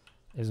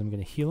is I'm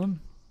going to heal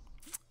him.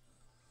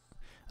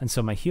 And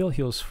so my heal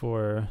heals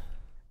for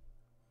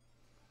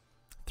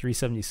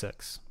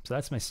 376. So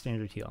that's my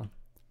standard heal.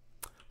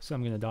 So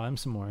I'm going to dot him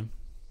some more.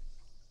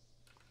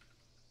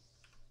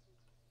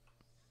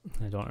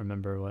 I don't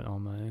remember what all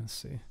my, let's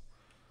see.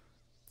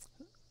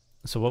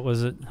 So what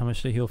was it? How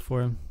much did I heal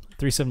for him?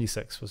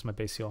 376 was my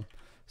base heal.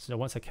 So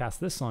once I cast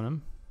this on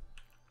him,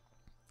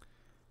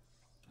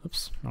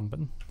 oops, wrong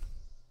button.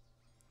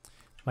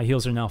 My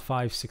heals are now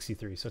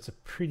 563, so it's a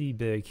pretty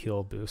big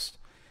heal boost.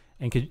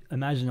 And could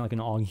imagine like an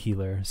AUG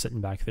healer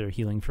sitting back there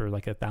healing for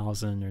like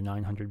 1,000 or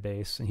 900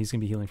 base, and he's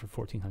gonna be healing for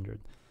 1,400.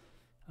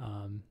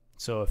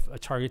 So if a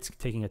target's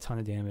taking a ton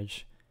of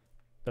damage,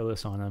 throw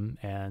this on them,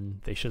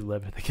 and they should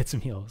live if they get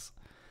some heals.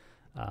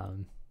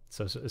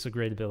 So it's a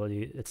great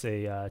ability. It's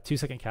a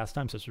 2-second cast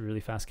time, so it's a really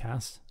fast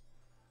cast.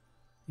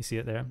 You see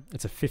it there?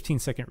 It's a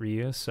 15-second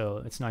reuse,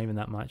 so it's not even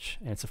that much,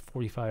 and it's a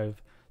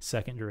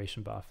 45-second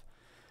duration buff.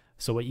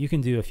 So what you can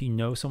do if you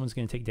know someone's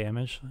going to take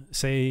damage,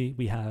 say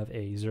we have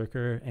a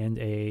Zerker and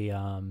a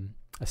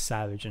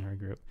Savage in our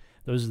group.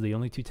 Those are the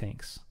only two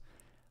tanks,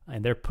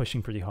 and they're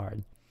pushing pretty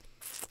hard.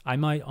 I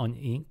might on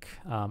Ink,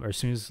 or as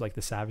soon as like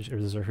the Savage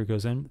or the Zerker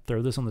goes in,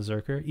 throw this on the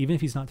Zerker, even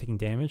if he's not taking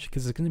damage,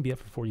 because it's going to be up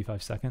for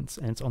 45 seconds,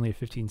 and it's only a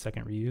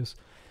 15-second reuse.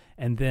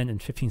 And then in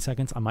 15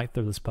 seconds, I might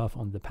throw this buff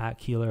on the Pack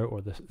Healer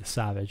or the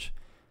Savage,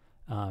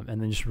 and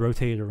then just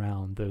rotate it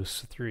around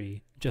those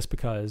three, just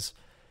because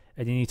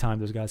at any time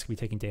those guys could be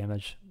taking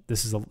damage.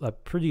 This is a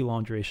pretty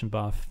long duration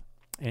buff,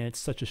 and it's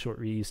such a short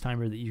reuse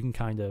timer that you can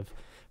kind of,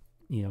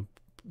 you know,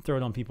 throw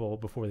it on people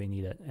before they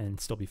need it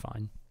and still be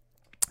fine.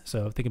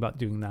 So think about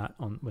doing that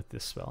with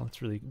this spell.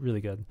 It's really,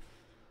 really good.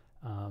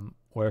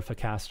 Or if a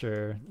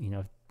caster, you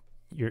know,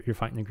 you're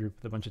fighting a group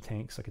with a bunch of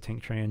tanks, like a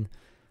tank train,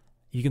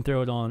 you can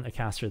throw it on a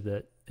caster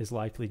that is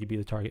likely to be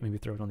the target. Maybe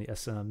throw it on the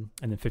SM, and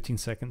then 15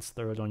 seconds,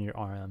 throw it on your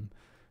RM.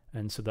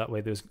 And so that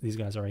way these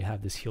guys already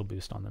have this heal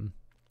boost on them.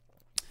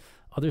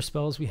 Other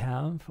spells we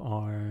have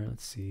are,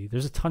 let's see,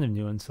 there's a ton of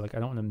new ones, so like I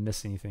don't want to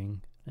miss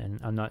anything, and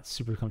I'm not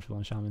super comfortable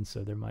on Shaman,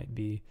 so there might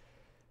be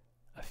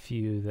a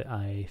few that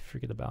I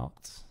forget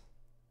about.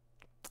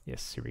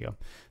 Yes, here we go.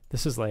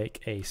 This is like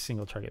a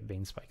single target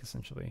Bane Spike,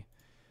 essentially.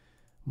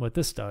 What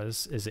this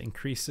does is it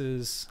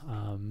increases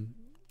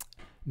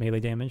melee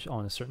damage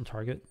on a certain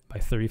target by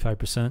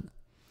 35%.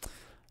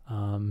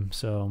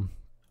 So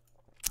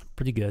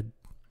pretty good.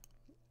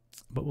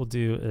 What we'll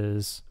do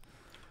is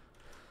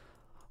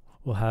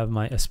we'll have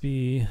my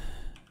SB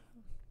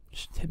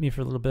Just hit me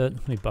for a little bit.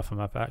 Let me buff him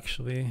up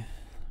actually.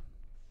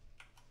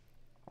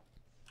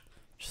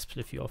 Just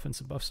put a few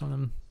offensive buffs on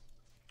him.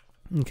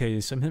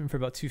 Okay, so I'm hitting for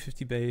about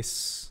 250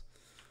 base,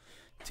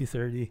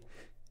 230,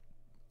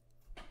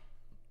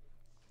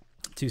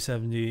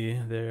 270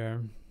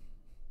 there,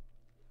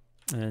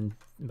 and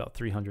about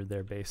 300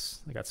 there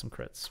base. I got some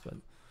crits, but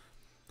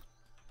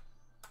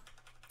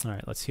all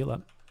right, let's heal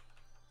up.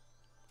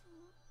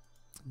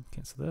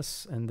 Cancel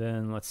this, and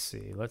then let's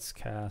see. Let's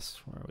cast.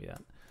 Where are we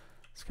at?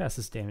 Let's cast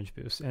this damage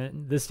boost,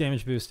 and this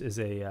damage boost is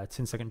a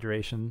 10-second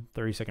duration,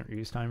 30-second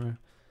reuse timer.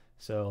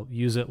 So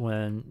use it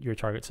when your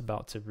target's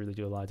about to really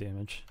do a lot of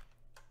damage.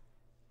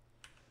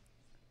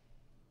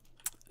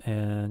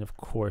 And of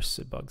course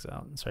it bugs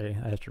out. Sorry,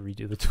 I have to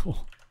redo the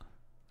duel.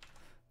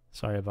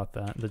 Sorry about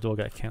that. The duel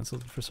got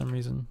canceled for some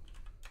reason.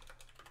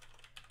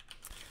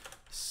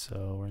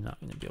 So we're not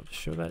going to be able to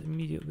show that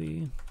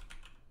immediately.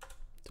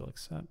 Duel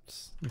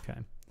accepts. Okay.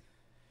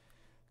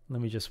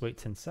 Let me just wait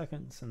 10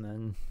 seconds and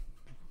then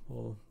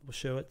we'll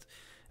show it.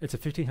 It's a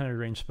 1500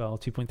 range spell,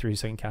 2.3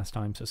 second cast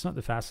time, so it's not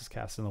the fastest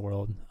cast in the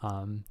world,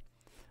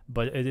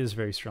 but it is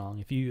very strong.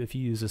 If you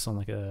use this on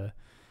like a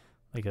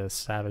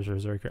savage or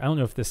berserker, I don't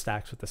know if this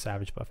stacks with the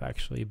savage buff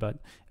actually, but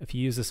if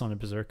you use this on a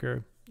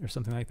berserker or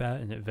something like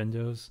that and it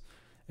windows,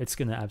 it's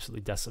gonna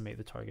absolutely decimate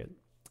the target.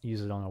 Use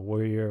it on a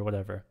warrior or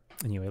whatever.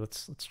 Anyway,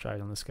 let's try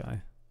it on this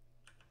guy.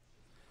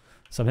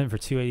 So I'm hitting for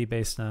 280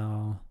 base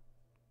now.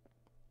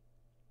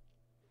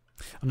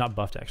 I'm not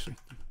buffed actually.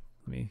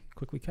 Let me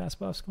quickly cast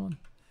buffs. Come on.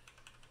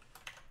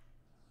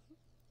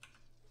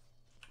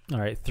 All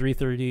right,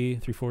 330,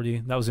 340.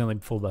 That was the only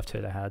full buffed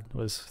hit I had,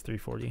 was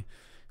 340.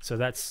 So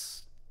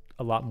that's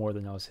a lot more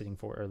than I was hitting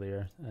for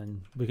earlier.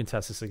 And we can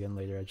test this again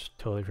later. I just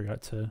totally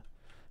forgot to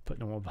put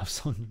normal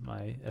buffs on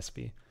my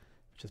SB,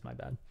 which is my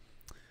bad.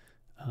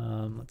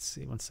 Let's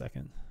see, 1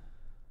 second.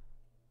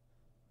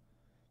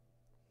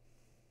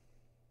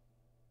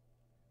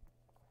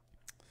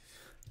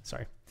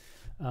 Sorry.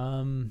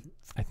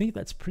 I think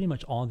that's pretty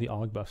much all the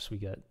AUG buffs we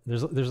get.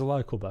 There's a lot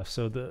of cool buffs.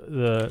 So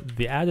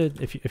the added,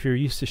 if you're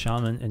used to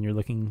Shaman and you're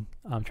looking,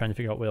 trying to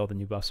figure out what all the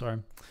new buffs are,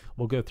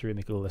 we'll go through and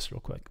make a list real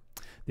quick.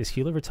 There's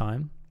heal over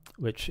time,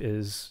 which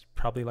is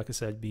probably, like I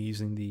said, be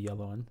using the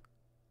yellow one.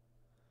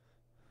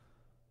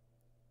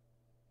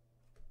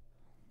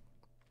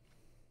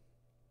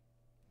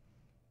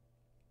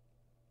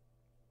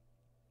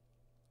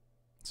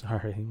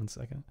 Sorry, 1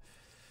 second.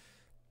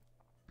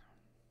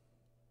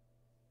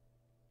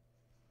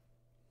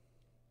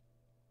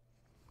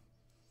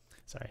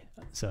 Sorry.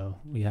 So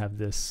we have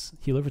this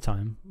heal over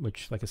time,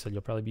 which, like I said,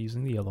 you'll probably be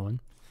using the yellow one.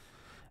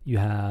 You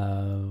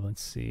have,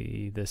 let's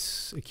see,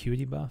 this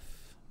acuity buff.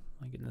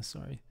 My goodness,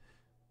 sorry.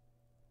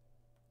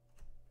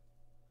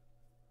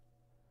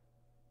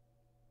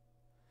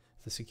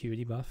 This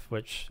acuity buff,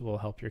 which will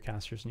help your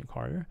casters nuke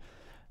harder.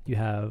 You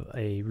have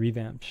a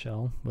revamped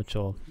shell, which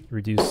will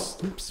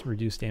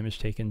reduce damage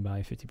taken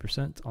by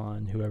 50%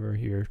 on whoever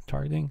you're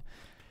targeting.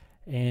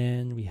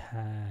 And we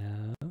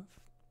have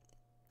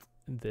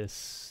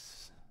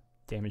this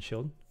damage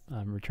shield,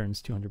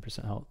 returns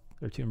 200% health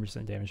or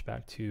 200% damage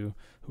back to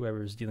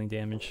whoever is dealing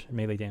damage,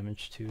 melee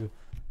damage to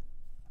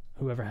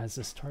whoever has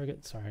this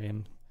target. Sorry,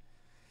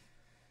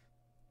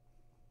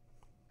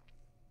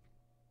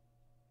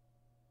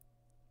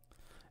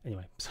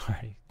 anyway,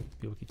 sorry,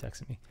 people keep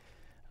texting me.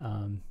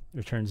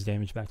 Returns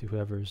damage back to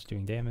whoever's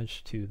doing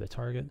damage to the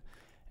target,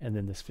 and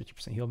then this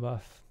 50% heal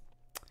buff.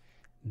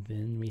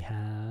 Then we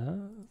have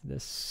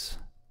this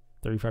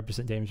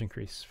 35% damage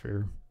increase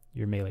for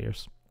your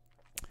meleeers.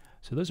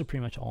 So those are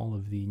pretty much all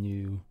of the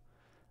new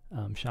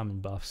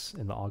Shaman buffs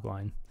in the AUG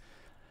line.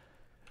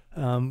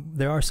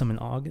 There are some in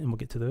AUG, and we'll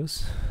get to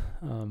those.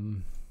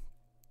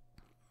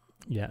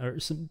 Yeah, or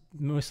some,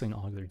 mostly in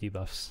AUG, they're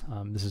debuffs.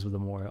 This is with a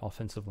more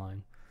offensive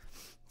line.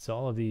 So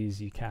all of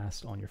these you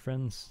cast on your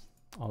friends.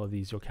 All of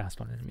these you'll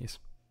cast on enemies,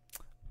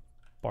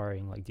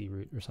 barring like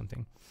D-root or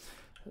something.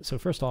 So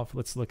first off,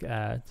 let's look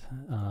at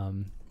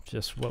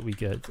just what we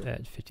get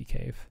at 50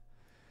 cave.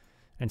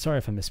 And sorry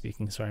if I'm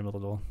misspeaking. Sorry, I'm a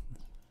little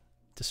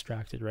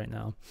distracted right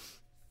now.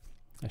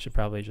 I should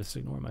probably just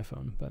ignore my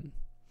phone, but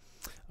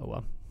oh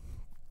well.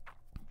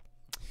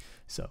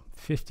 So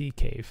 50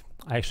 cave.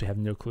 I actually have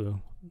no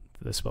clue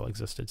this spell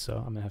existed, so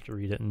I'm gonna have to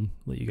read it and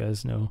let you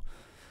guys know.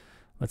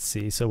 Let's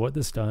see. So what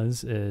this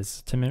does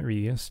is 10-minute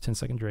reuse,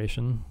 10-second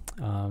duration.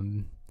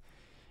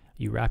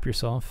 You wrap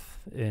yourself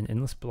in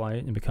endless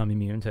blight and become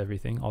immune to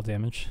everything, all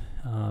damage.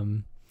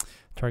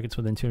 Targets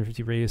within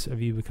 250 radius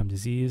of you become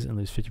diseased and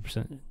lose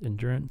 50%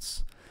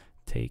 endurance.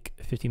 Take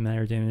 50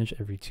 matter damage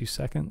every 2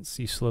 seconds.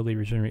 You slowly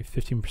regenerate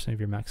 15% of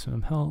your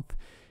maximum health.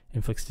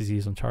 Inflicts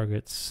disease on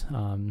targets.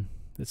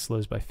 It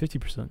slows by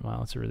 50%.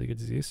 Wow, it's a really good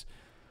disease.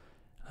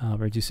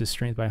 Reduces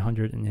strength by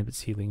 100 and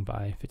inhibits healing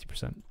by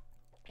 50%.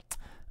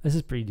 This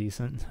is pretty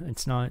decent.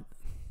 It's not.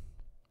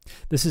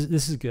 This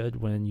is good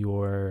when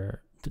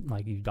you're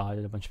like you've died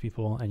a bunch of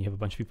people and you have a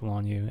bunch of people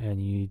on you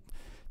and you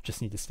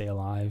just need to stay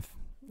alive.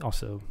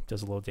 Also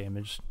does a little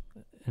damage,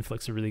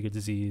 inflicts a really good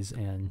disease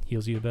and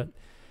heals you a bit.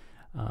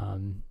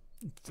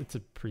 it's a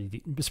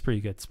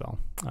pretty good spell.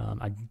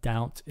 I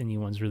doubt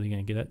anyone's really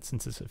going to get it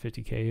since it's a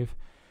 50 cave,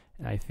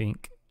 and I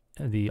think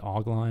the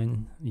AUG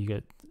line, you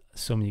get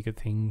so many good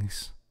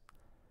things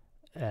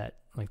at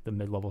like the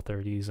mid-level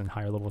 30s and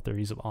higher level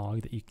 30s of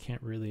AUG that you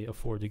can't really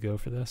afford to go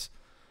for this.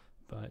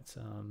 But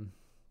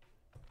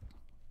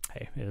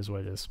hey, it is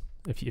what it is.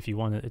 If you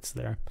want it, it's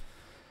there.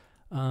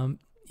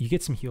 You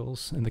get some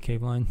heals in the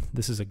cave line.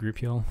 This is a group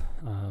heal.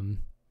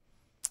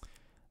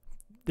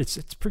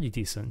 It's pretty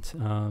decent.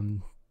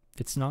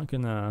 It's not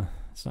gonna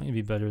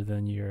be better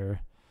than your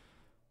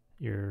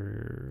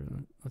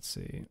let's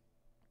see.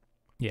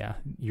 Yeah,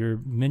 your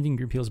mending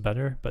group heal is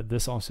better, but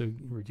this also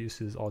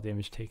reduces all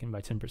damage taken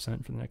by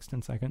 10% for the next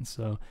 10 seconds.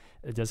 So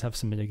it does have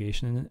some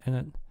mitigation in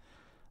it.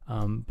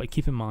 But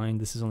keep in mind,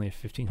 this is only a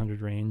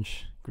 1500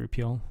 range group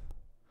heal.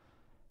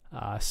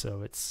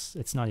 So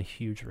it's not a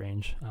huge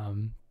range.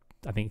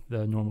 I think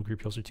the normal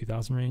group heals are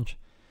 2000 range.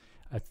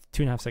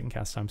 2.5 second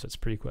cast time, so it's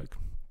pretty quick.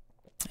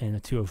 And a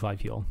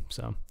 205 heal,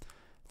 so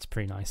it's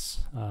pretty nice.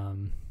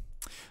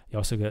 You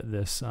also get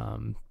this,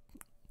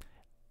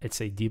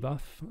 it's a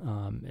debuff.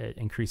 It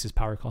increases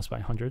power cost by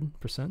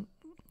 100%.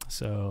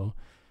 So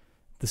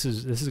this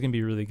is going to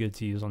be really good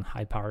to use on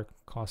high power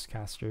cost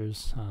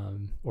casters,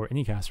 or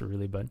any caster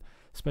really, but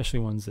especially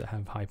ones that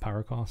have high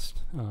power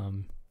cost,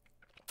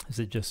 as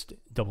it just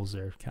doubles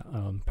their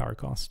power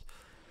cost.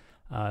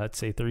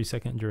 It's a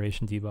 30-second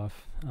duration debuff.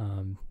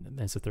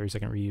 It's a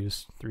 30-second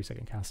reuse,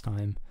 3-second cast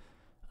time,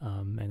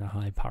 and a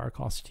high power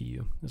cost to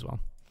you as well.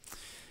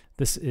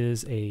 This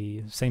is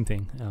a same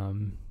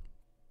thing,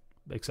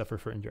 except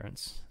for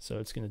endurance. So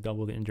it's going to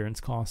double the endurance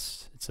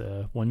cost. It's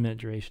a 1 minute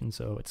duration,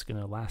 so it's going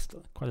to last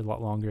quite a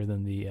lot longer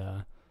than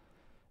the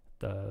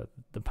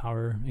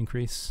power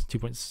increase.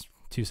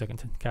 2.2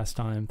 second cast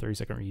time,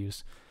 30-second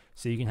reuse.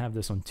 So you can have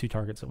this on 2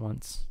 targets at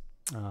once,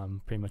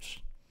 pretty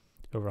much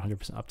over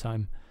 100%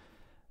 uptime.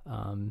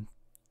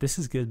 This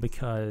is good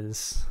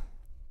because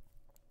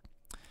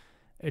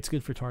it's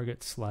good for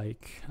targets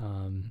like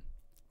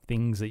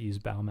things that use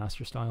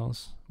Battlemaster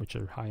styles, which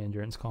are high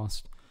endurance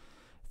cost.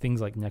 Things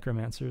like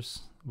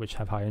necromancers, which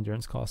have high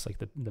endurance costs, like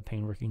the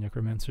pain-working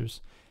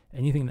necromancers.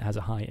 Anything that has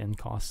a high end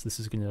cost, this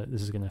is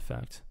gonna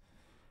affect.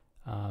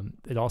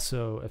 It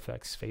also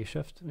affects phase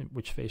shift,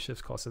 which phase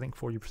shifts cost I think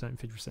 40% and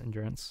 50%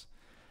 endurance.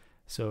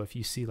 So if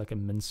you see like a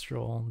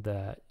minstrel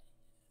that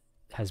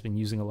has been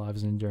using a lot of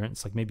his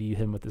endurance, like maybe you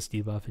hit him with this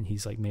debuff and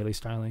he's like melee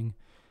styling,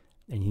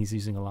 and he's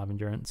using a lot of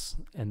endurance,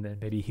 and then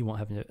maybe he won't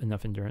have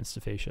enough endurance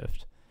to phase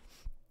shift.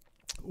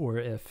 Or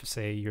if,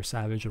 say, your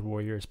savage or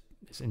warrior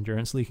is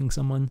endurance leaking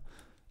someone,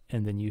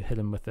 and then you hit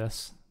them with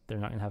this, they're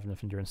not going to have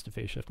enough endurance to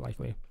phase shift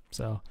likely.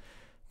 So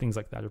things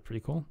like that are pretty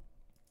cool.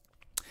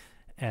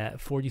 At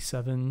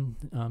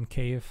 47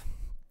 cave,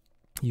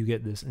 you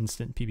get this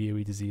instant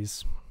PBOE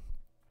disease,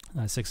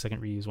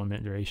 6-second reuse, 1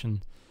 minute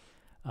duration.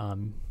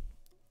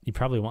 You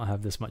probably won't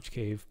have this much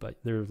cave, but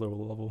there are lower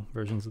level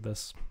versions of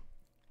this.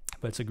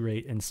 But it's a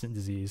great instant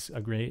disease,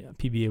 a great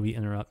PBOE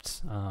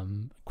interrupt,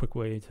 quick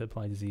way to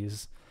apply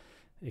disease.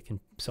 It can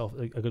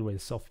a good way to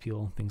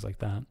self-peel, things like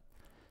that.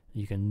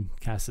 You can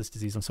cast this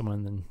disease on someone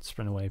and then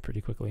sprint away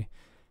pretty quickly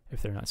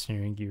if they're not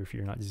snaring you or if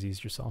you're not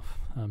diseased yourself.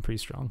 Pretty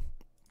strong.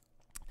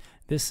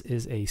 This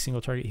is a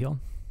single target heal.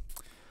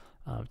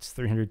 It's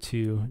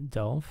 302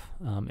 delve.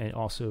 It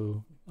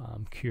also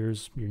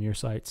cures your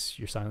nearsights,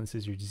 your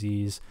silences, your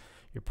disease,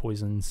 your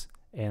poisons,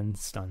 and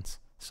stuns.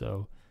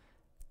 So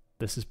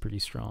this is pretty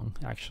strong,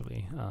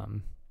 actually.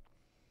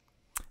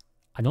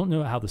 I don't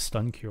know how the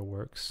stun cure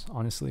works,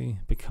 honestly,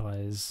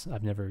 because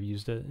I've never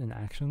used it in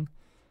action.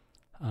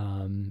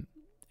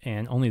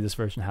 And only this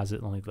version has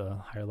it, only the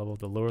higher level.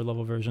 The lower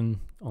level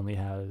version only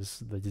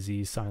has the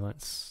disease,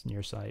 silence,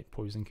 nearsight,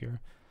 poison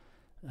cure.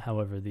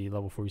 However, the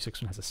level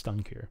 46 one has a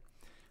stun cure.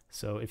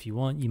 So if you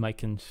want, you might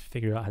can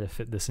figure out how to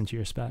fit this into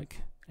your spec,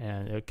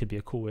 and it could be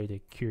a cool way to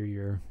cure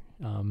your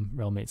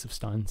realm mates of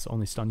stun. It's the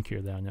only stun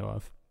cure that I know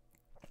of,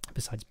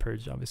 besides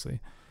purge, obviously.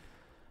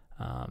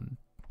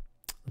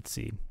 Let's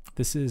see.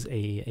 This is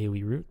a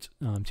AoE root,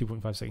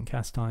 2.5 second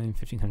cast time,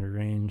 1500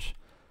 range,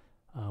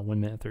 1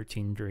 minute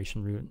 13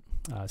 duration root.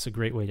 It's a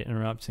great way to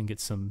interrupt and get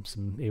some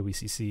AoE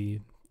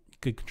CC,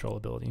 good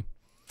controllability.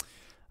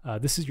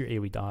 This is your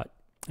AoE dot,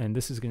 and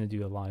this is going to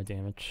do a lot of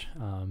damage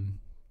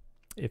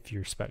if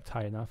you're spec'd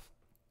high enough.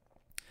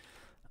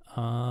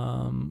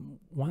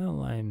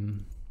 While I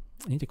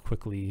need to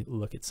quickly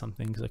look at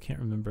something because I can't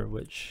remember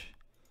which.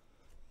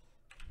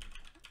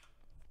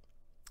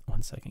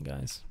 1 second,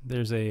 guys.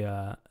 There's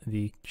the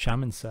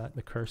Shaman set,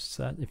 the Cursed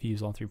set, if you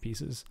use all 3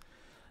 pieces.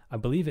 I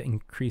believe it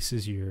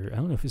increases your, I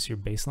don't know if it's your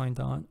baseline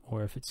dot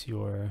or if it's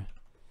your,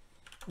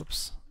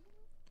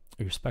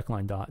 your spec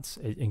line dots.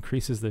 It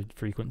increases the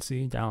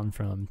frequency down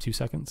from 2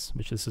 seconds,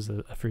 which this is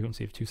a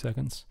frequency of 2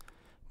 seconds,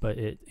 but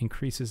it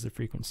increases the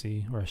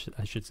frequency, or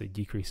I should say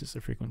decreases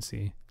the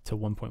frequency to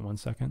 1.1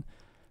 second.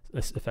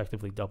 It's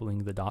effectively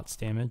doubling the dot's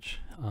damage.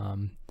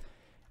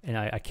 And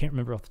I can't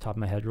remember off the top of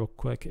my head real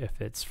quick if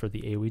it's for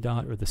the AoE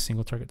dot or the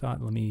single target dot.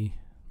 Let me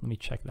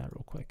check that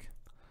real quick,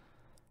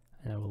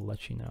 and I will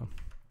let you know.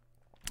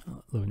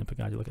 Loading up a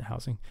guide to look at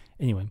housing.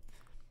 Anyway,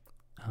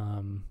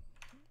 let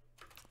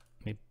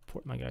me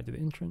port my guide to the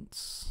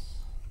entrance.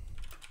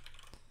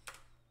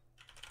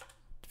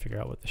 Figure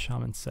out what the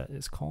shaman set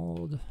is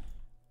called.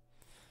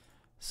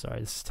 Sorry,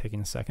 this is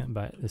taking a second,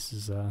 but this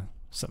is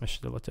something I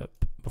should have looked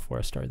up before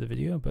I started the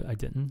video, but I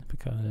didn't,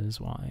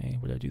 because why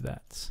would I do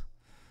that?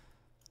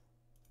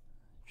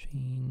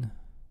 Gene.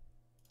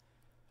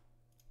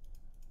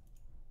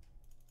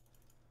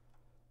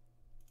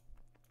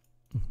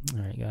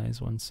 All right,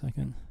 guys, 1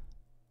 second.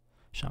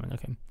 Shaman,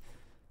 okay.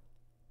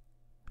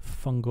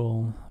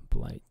 Fungal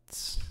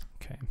blights.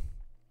 Okay.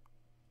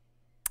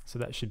 So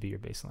that should be your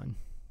baseline.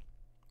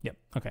 Yep,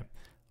 okay.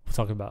 We'll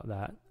talk about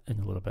that in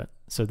a little bit.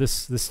 So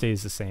this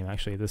stays the same,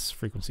 actually. This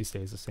frequency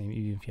stays the same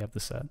even if you have the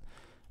set.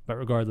 But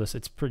regardless,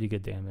 it's pretty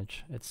good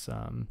damage. It's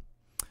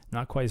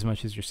not quite as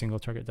much as your single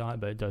target dot,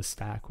 but it does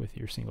stack with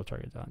your single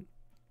target dot.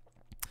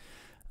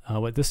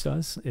 What this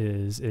does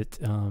is it's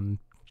a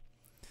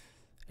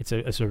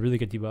really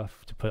good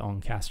debuff to put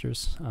on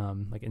casters,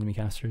 like enemy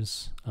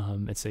casters.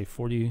 It's a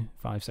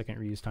 45-second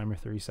reuse timer,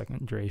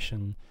 30-second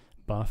duration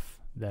buff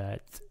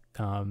that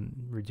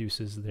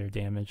reduces their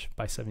damage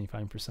by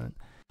 75%.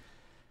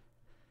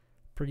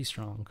 Pretty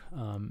strong,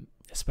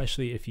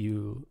 especially if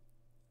you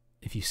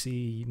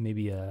see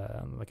maybe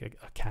a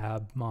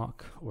cab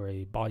mock or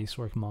a body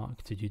sork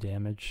mock to do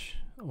damage,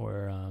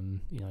 or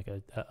you know, like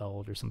a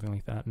eld or something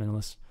like that,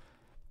 mentalist.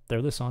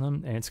 Throw this on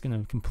them, and it's going to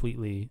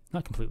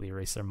not completely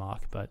erase their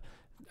mock, but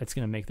it's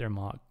going to make their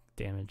mock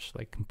damage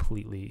like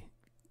completely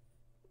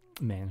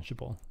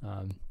manageable.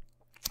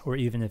 Or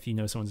even if you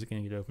know someone's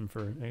going to get open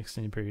for an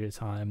extended period of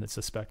time that's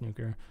a spec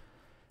nuker,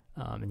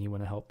 and you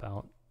want to help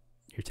out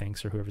your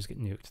tanks or whoever's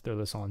getting nuked, throw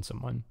this on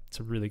someone. It's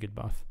a really good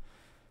buff.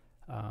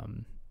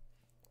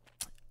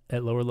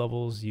 At lower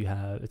levels,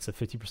 it's a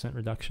 50%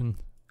 reduction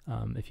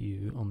if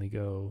you only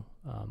go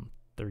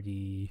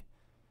 30.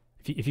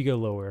 If you go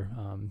lower,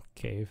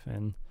 cave,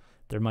 and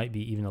there might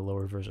be even a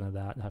lower version of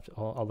that.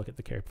 I'll look at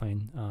the care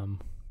plane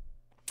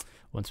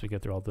once we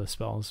get through all the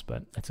spells,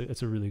 but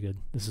it's a really good.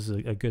 This is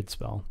a good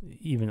spell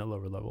even at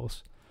lower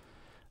levels.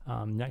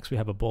 Next we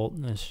have a bolt,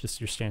 and it's just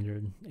your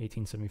standard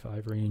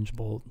 1875 range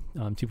bolt.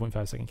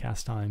 2.5 second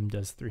cast time,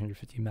 does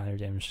 350 matter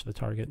damage to the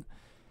target.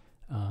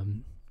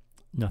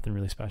 Nothing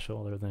really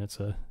special other than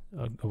it's a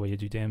way to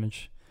do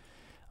damage.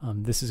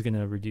 This is going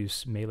to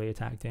reduce melee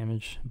attack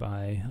damage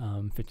by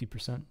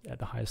 50% at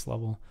the highest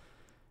level.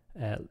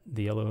 At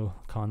the yellow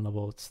con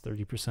level, it's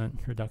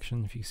 30%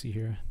 reduction, if you see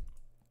here.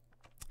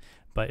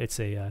 But it's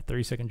a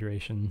 30-second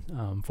duration,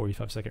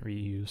 45-second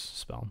reuse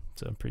spell,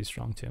 so pretty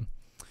strong too.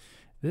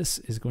 This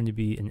is going to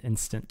be an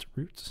instant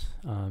root,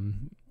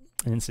 an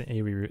instant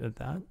AoE root at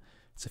that.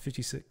 It's a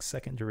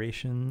 56-second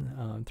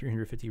duration,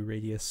 350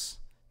 radius,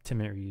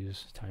 10-minute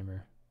reuse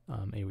timer,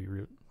 AoE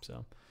root,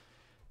 so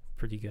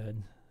pretty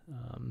good.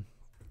 A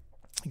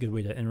good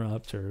way to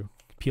interrupt or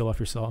peel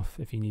off yourself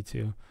if you need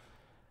to.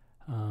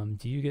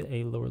 Do you get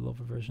a lower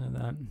level version of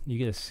that? You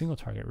get a single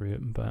target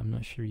root, but I'm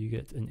not sure you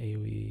get an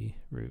AoE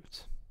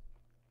root.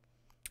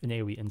 An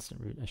AoE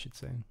instant root, I should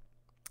say.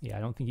 Yeah, I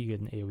don't think you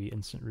get an AoE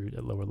instant root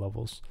at lower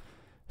levels.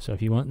 So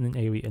if you want an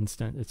AoE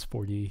instant, it's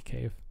 40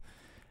 cave.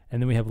 And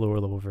then we have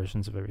lower level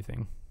versions of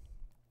everything.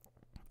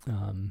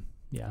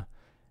 Yeah.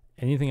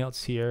 Anything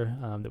else here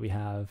that we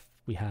have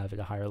at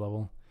a higher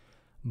level,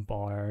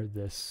 bar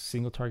this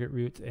single target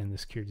root and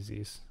this cure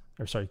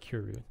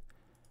root.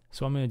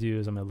 So what I'm going to do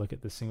is I'm going to look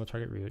at the single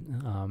target root.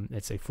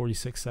 It's a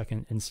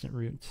 46-second instant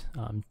root,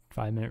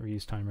 5-minute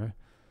reuse timer,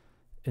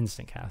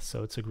 instant cast.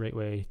 So it's a great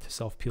way to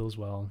self-peel as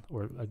well,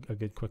 or a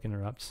good quick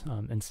interrupt.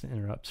 Instant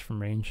interrupts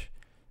from range,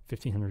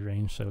 1500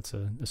 range. So it's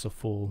a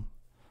full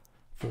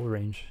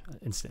range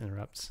instant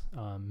interrupts.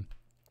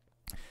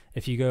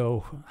 If you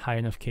go high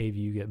enough cave,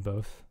 you get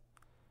both.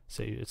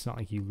 So it's not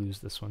like you lose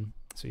this one.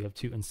 So you have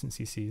 2 instant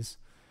CCs.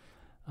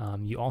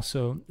 You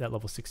also, at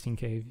level 16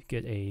 cave,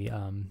 get a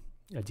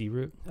D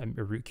root,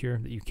 a root cure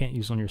that you can't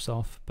use on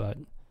yourself, but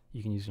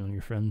you can use it on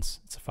your friends.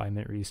 It's a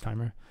 5-minute reuse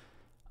timer,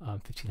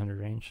 1500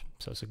 range.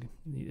 So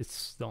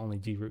it's the only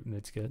D root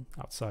mids get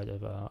outside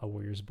of a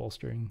warrior's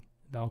bolstering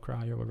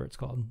Valcry or whatever it's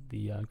called,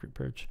 the group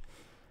purge.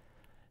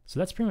 So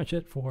that's pretty much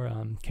it for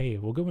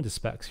cave. We'll go into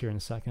specs here in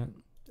a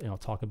second, and I'll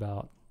talk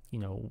about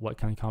what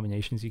kind of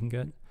combinations you can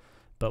get.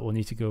 But we'll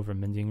need to go over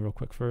mending real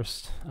quick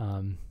first.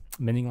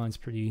 Mending line's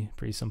pretty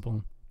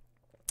simple.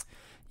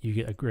 You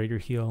get a greater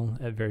heal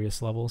at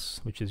various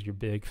levels, which is your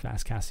big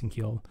fast casting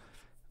heal.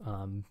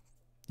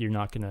 You're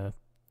not gonna,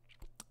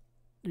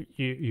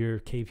 your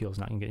cave heal is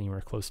not gonna get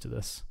anywhere close to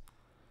this.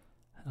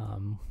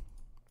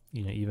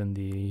 Even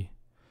the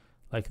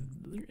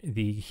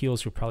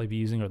heals you'll probably be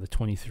using are the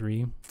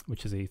 23,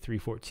 which is a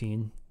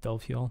 314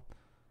 delve heal,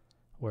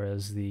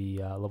 whereas the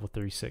level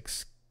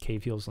 36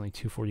 cave heal is only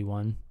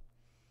 241.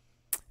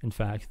 In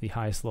fact, the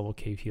highest level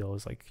cave heal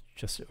is like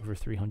just over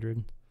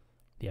 300.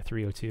 Yeah,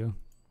 302.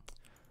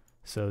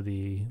 So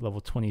the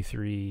level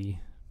 23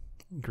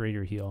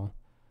 greater heal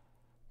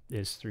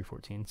is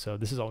 314. So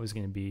this is always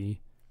going to be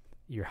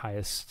your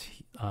highest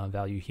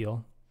value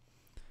heal.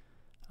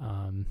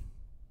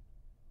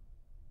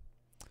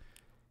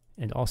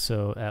 And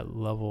also at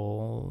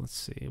level, let's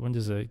see, when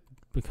does it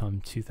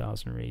become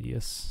 2000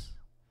 radius?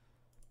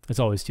 It's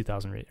always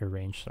 2000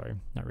 range, sorry,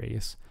 not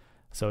radius.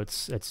 So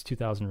it's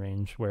 2000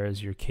 range,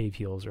 whereas your cave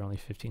heals are only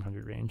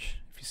 1500 range,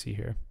 if you see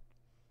here.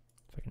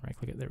 If I can right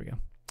click it, there we go.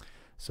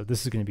 So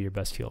this is going to be your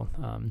best heal.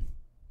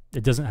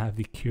 It doesn't have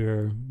the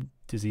cure,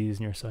 disease,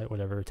 near sight,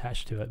 whatever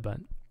attached to it,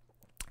 but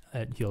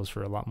it heals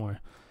for a lot more.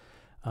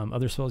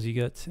 Other spells you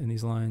get in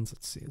these lines,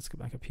 let's see, let's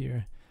go back up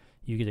here.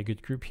 You get a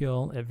good group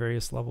heal at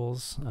various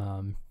levels,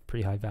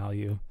 pretty high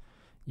value.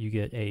 You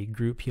get a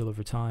group heal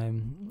over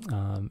time,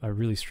 a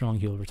really strong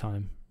heal over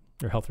time,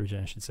 or health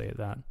regen, I should say at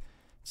that.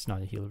 It's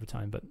not a heal over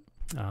time, but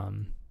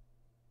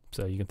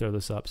so you can throw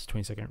this up. It's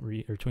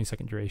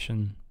 20-second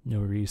duration, no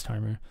reuse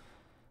timer.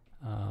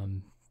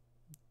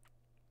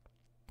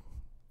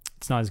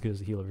 It's not as good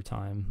as a heal over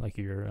time, like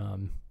your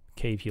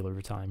cave heal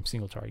over time,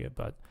 single target,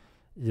 but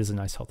it is a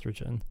nice health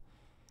regen.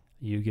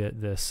 You get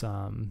this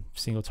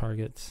single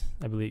target,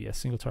 I believe, yeah,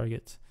 single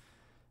target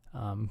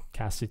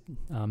casted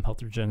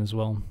health regen as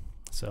well.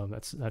 So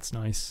that's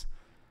nice.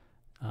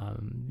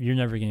 You're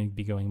never going to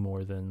be going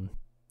more than,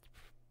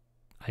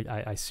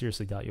 I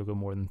seriously doubt you'll go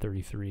more than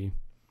 33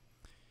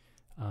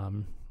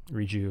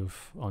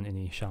 rejuve on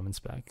any shaman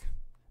spec.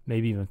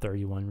 Maybe even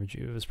 31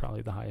 rejuve is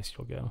probably the highest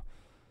you'll go.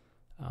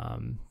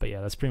 But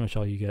yeah, that's pretty much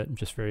all you get,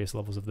 just various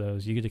levels of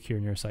those. You get a cure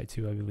near sight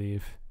too, I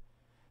believe.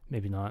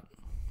 Maybe not.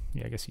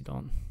 Yeah, I guess you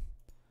don't.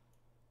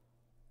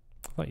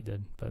 I thought you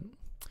did, but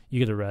you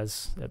get a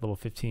res at level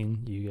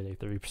 15. You get a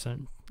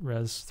 30%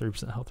 res,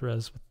 30% health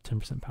res with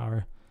 10%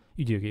 power.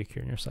 You do get a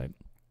cure near sight,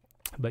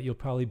 but you'll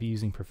probably be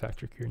using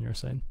perfect or cure near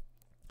sight.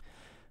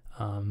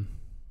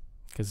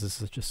 Because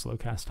this is just slow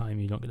cast time.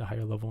 You don't get a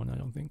higher level one, I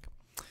don't think.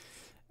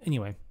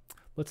 Anyway,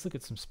 let's look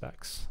at some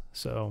specs.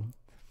 So,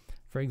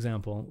 for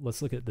example,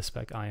 let's look at the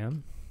spec I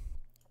am,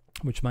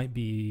 which might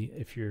be,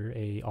 if you're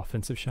a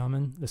offensive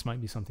shaman, this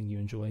might be something you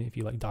enjoy if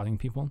you like dotting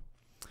people.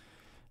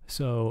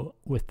 So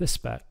with this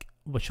spec,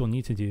 what you'll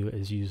need to do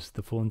is use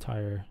the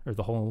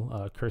the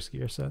whole curse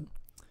gear set.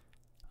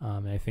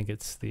 And I think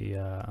it's the,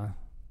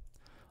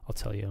 I'll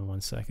tell you in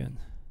 1 second.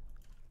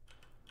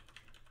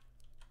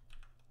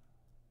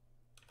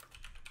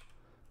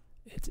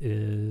 It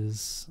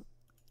is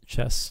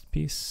chest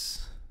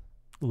piece,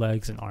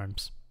 legs, and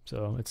arms.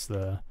 So it's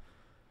the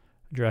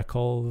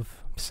Draculv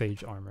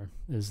Sage Armor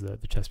is the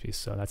chest piece.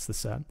 So that's the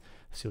set.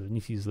 So you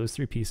need to use those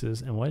 3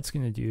 pieces. And what it's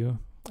going to do,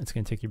 it's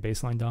going to take your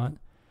baseline dot,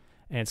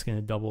 and it's going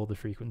to double the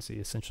frequency,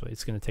 essentially.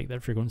 It's going to take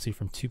that frequency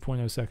from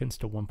 2.0 seconds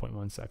to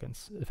 1.1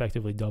 seconds,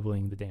 effectively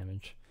doubling the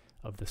damage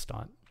of this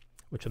dot,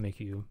 which will make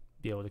you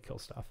be able to kill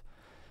stuff.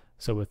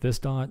 So with this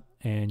dot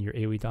and your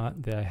AoE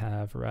dot that I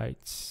have right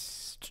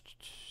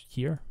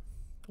here,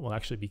 we'll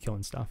actually be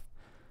killing stuff.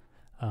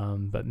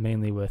 But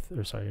mainly with,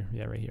 or sorry,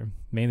 yeah, right here,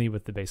 mainly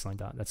with the baseline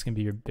dot. That's going to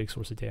be your big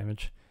source of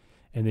damage.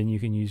 And then you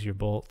can use your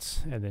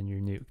bolts and then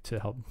your nuke to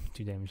help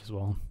do damage as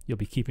well. You'll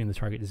be keeping the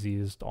target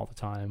diseased all the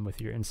time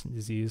with your instant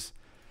disease.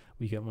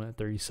 We get one at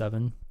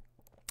 37.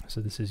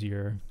 So this is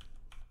your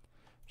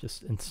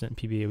just instant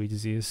PBAOE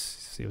disease.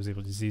 See, I was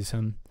able to disease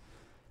him.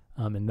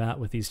 And that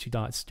with these 2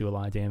 dots do a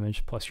lot of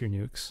damage, plus your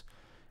nukes.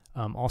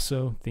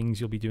 Also, things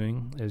you'll be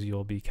doing is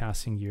you'll be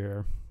casting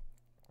your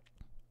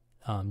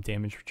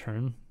damage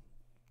return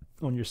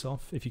on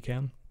yourself if you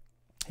can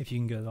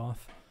get it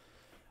off.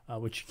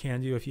 Which you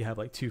can do if you have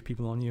like 2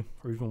 people on you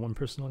or even 1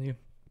 person on you,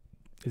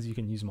 is you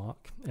can use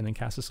mock and then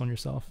cast this on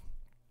yourself.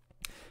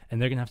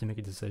 And they're going to have to make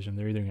a decision.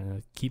 They're either going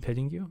to keep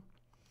hitting you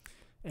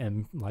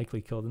and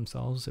likely kill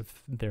themselves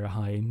if they're a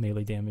high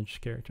melee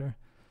damage character,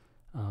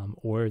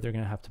 or they're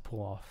going to have to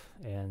pull off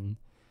and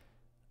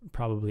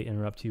probably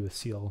interrupt you with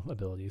seal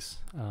abilities.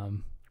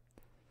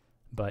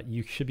 But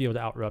you should be able to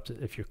outerupt it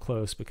if you're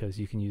close, because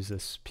you can use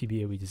this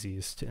PBAOE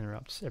disease to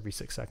interrupt every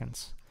 6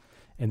 seconds.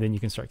 And then you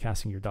can start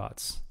casting your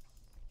dots.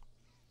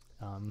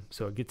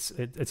 So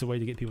it's a way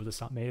to get people to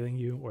stop meleeing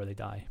you, or they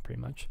die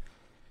pretty much.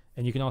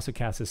 And you can also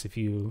cast this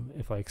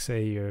if like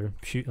say you're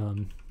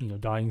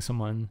dodging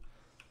someone,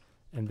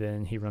 and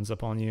then he runs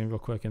up on you real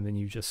quick, and then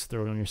you just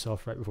throw it on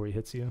yourself right before he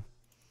hits you.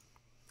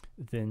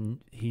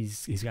 Then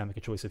he's got to make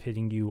a choice of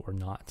hitting you or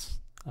not.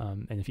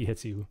 And if he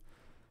hits you,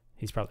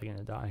 he's probably going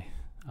to die.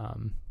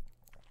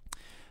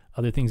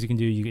 Other things you can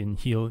do, you can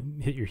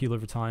hit your heal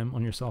over time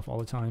on yourself all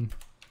the time,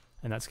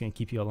 and that's going to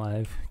keep you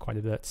alive quite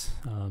a bit.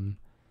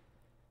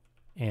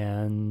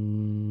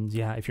 And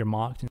yeah, if you're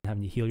mocked and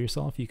having to heal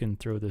yourself, you can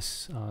throw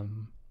this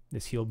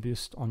this heal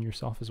boost on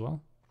yourself as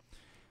well,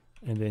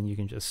 and then you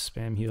can just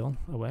spam heal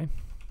away.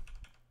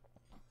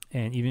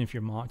 And even if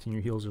you're mocked and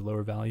your heals are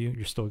lower value,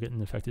 you're still getting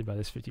affected by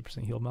this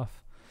 50% heal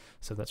buff,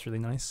 so that's really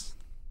nice.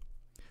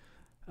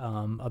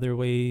 Other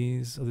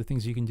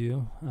things you can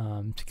do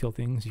to kill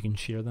things, you can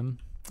shear them.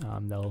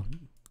 They'll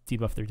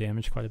debuff their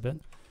damage quite a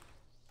bit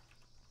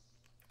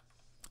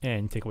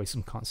and take away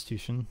some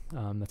constitution.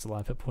 That's a lot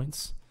of hit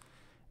points.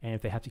 And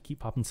if they have to keep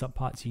popping sub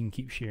pots, you can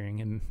keep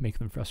shearing and make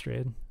them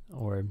frustrated,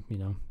 or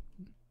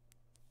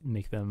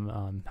make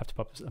them have to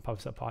pop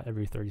a sub pot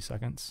every 30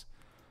 seconds.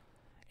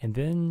 And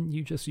then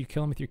you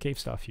kill them with your cave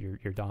stuff, your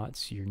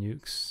dots, your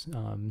nukes,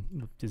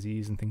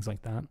 disease and things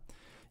like that.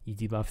 You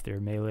debuff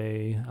their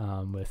melee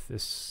with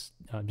this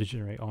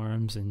degenerate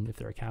arms, and if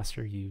they're a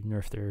caster, you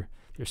nerf their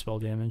spell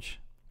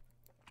damage.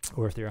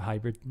 Or if they're a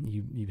hybrid,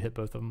 you hit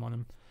both of them on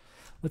them.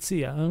 Let's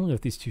see. I don't know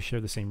if these two share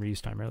the same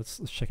reuse timer.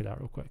 Let's check it out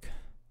real quick.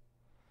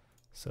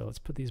 So let's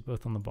put these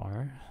both on the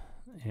bar,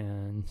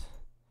 and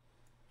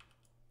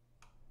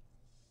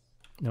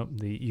nope,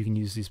 you can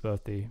use these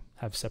both. They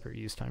have separate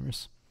use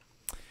timers.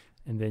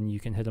 And then you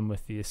can hit them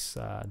with this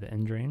the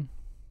end drain.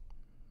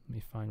 Let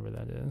me find where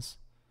that is.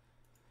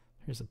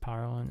 Here's the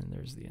power one, and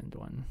there's the end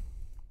one.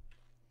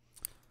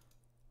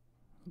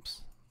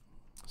 Oops.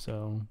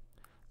 So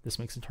this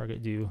makes the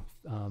target do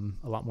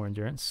a lot more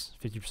endurance,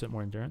 50%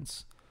 more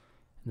endurance.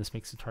 And this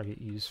makes the target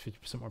use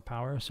 50% more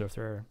power. So if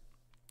they're,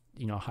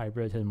 you know, a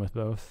hybrid, hit them with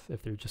both.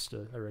 If they're just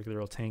a regular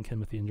old tank, hit them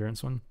with the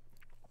endurance one.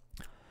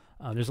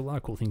 There's a lot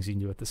of cool things you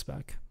can do with this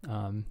spec.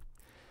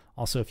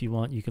 Also, if you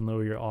want, you can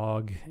lower your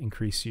AUG,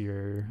 increase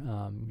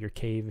your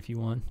cave if you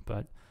want,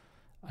 but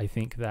I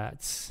think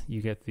that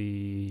you get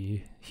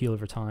the heal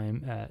over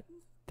time at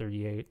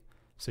 38.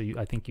 So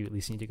I think you at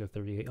least need to go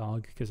 38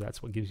 AUG, because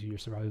that's what gives you your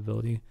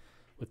survivability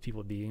with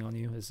people beating on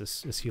you, is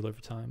this heal over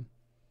time.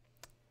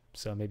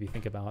 So maybe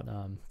think about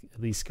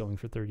at least going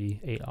for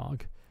 38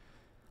 AUG,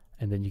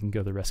 and then you can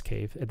go the rest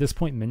cave. At this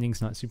point,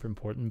 mending's not super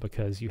important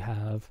because you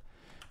have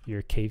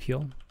your cave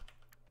heal,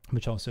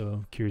 which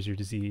also cures your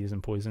disease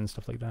and poison and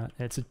stuff like that.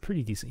 And it's a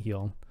pretty decent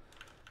heal.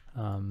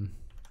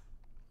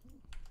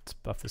 Let's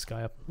buff this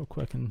guy up real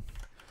quick, and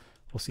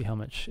we'll see how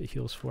much it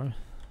heals for.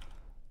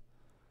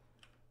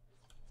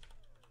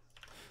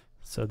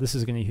 So this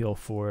is going to heal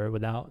for,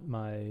 without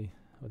my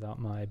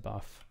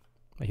buff,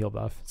 my heal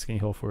buff, it's going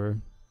to heal for,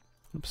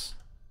 oops,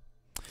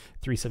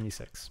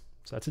 376.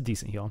 So that's a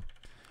decent heal.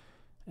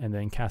 And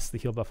then cast the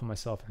heal buff on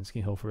myself, and it's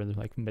going to heal for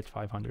like mid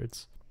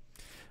 500s.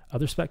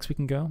 Other specs we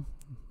can go.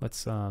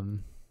 Let's let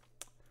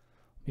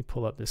me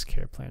pull up this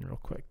care plan real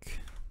quick.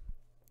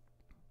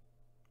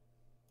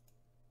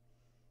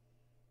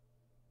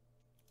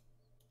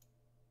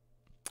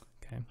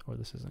 Okay, or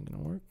this isn't going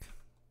to work.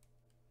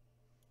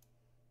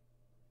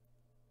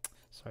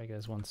 Sorry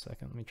guys, 1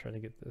 second. Let me try to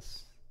get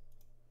this.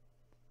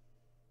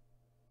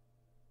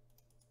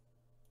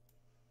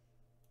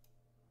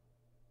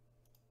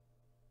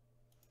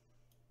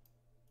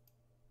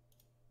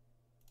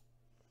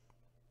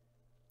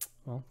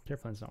 Well, care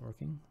plan's not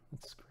working.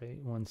 That's great.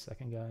 1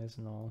 second, guys,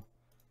 and I'll.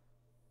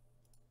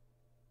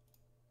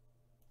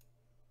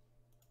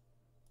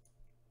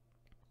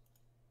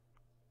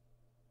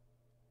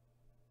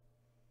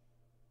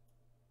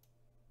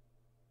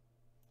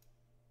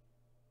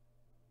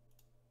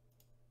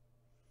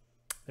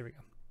 There we go.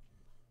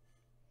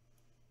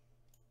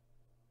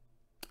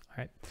 All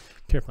right,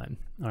 care plan.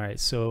 All right,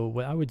 so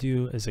what I would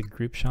do as a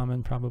group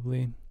shaman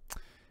probably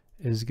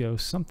is go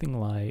something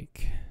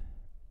like,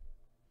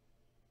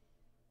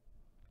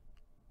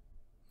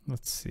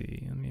 let's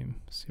see, let me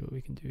see what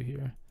we can do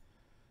here.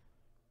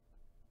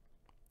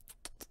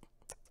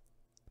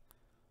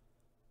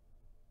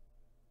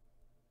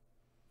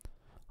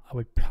 I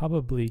would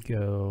probably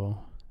go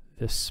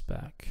this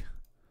spec.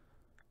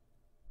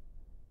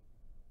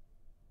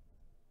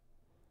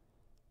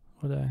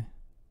 Would I?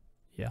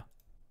 Yeah.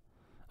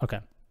 Okay.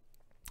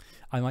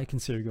 I might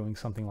consider going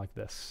something like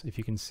this. If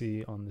you can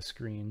see on the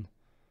screen,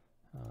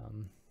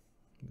 move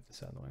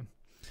this out of the way.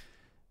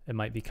 It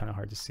might be kind of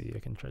hard to see. I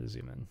can try to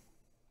zoom in.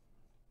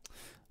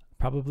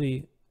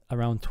 Probably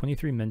around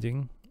 23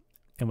 mending,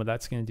 and what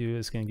that's going to do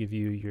is going to give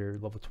you your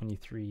level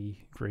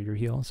 23 greater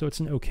heal. So it's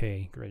an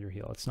okay greater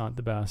heal. It's not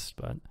the best,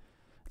 but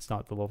it's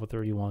not the level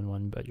 31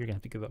 one, but you're going to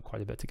have to give up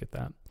quite a bit to get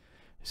that.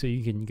 So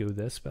you can go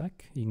this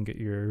spec. You can get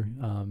your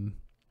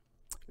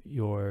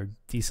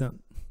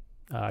decent,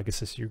 I guess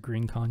this is your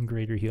green con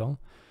greater heal.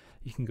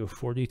 You can go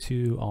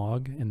 42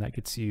 AUG, and that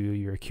gets you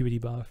your acuity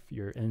buff,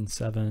 your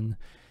N7.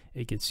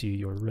 It gets you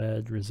your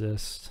red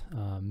resist.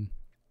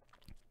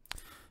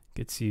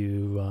 Gets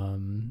you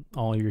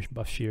all your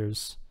buff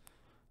shears,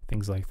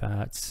 things like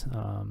that.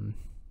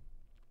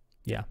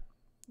 Yeah,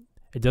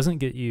 it doesn't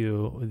get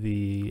you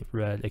the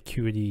red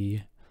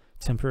acuity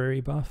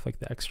temporary buff, like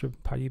the extra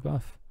piety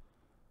buff,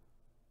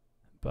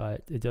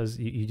 but it does.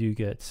 You do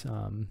get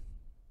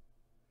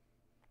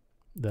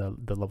the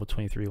level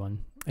 23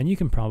 one, and you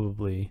can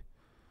probably,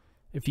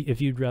 if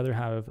you'd rather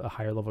have a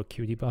higher level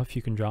acuity buff,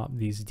 you can drop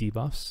these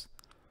debuffs.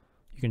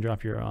 You can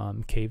drop your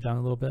cave down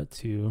a little bit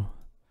to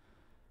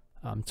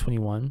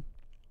 21,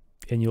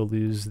 and you'll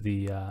lose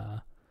the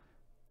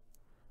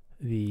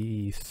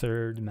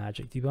third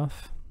magic debuff,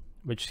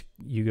 which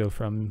you go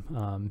from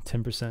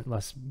 10%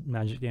 less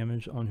magic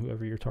damage on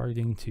whoever you're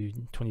targeting to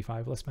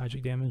 25 less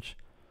magic damage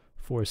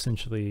for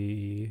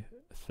essentially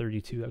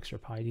 32 extra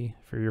piety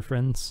for your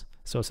friends.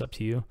 So it's up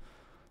to you.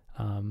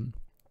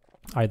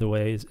 Either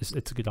way, it's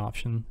a good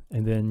option.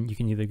 And then you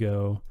can either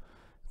go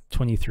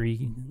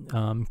 23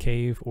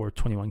 cave or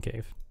 21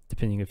 cave,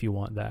 depending if you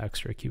want that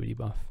extra acuity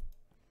buff.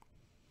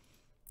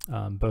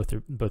 Both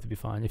would be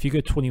fine. If you go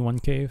 21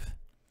 cave,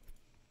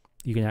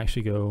 you can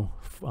actually go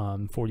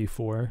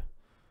 44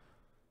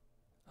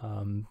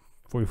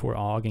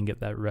 AUG and get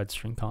that red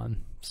string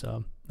con.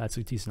 So that's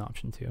a decent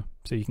option too.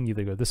 So you can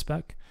either go this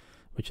spec,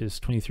 which is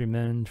 23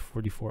 min,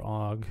 44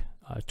 AUG,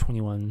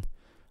 21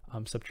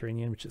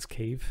 subterranean, which is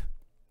cave.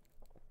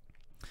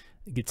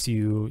 It gets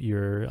you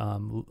your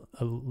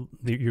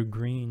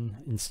green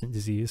instant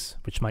disease,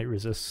 which might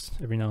resist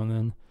every now and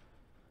then.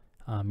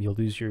 You'll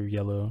lose your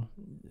yellow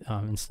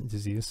instant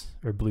disease,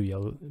 or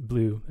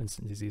blue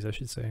instant disease, I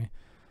should say.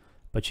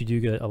 But you do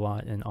get a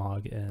lot in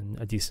AUG and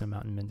a decent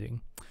amount in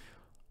mending.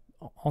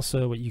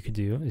 Also, what you could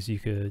do is you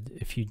could,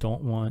 if you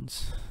don't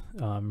want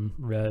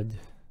red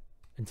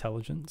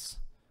intelligence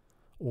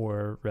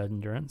or red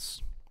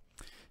endurance,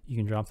 you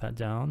can drop that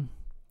down.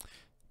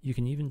 You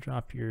can even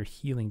drop your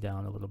healing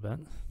down a little bit.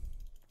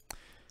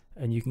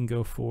 And you can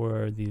go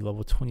for the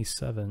level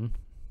 27.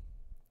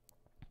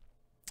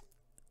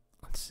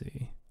 Let's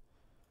see.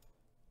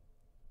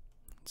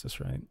 Is this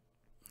right?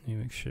 Let me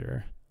make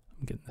sure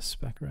I'm getting the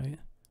spec right.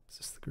 Is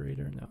this the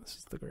greater? No, this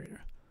is the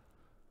greater.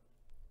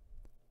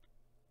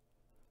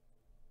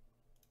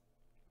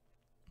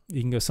 You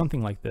can go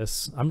something like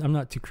this. I'm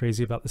not too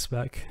crazy about the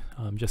spec,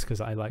 just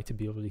because I like to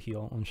be able to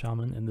heal on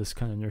Shaman, and this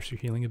kind of nurse your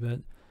healing a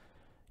bit.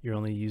 You're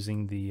only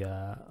using the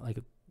like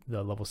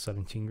the level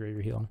 17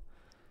 greater heal,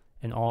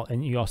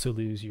 and you also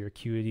lose your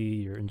acuity,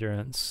 your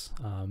endurance.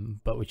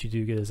 But what you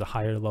do get is a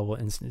higher level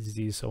instant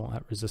disease, so it won't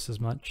have resist as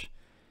much,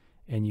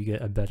 and you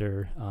get a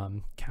better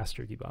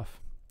caster debuff,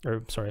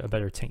 or sorry, a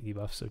better tank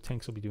debuff. So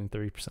tanks will be doing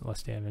 30%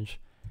 less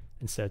damage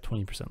instead of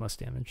 20% less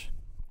damage.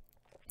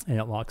 And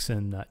it locks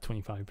in that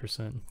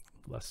 25%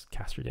 less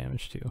caster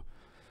damage too.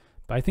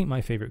 But I think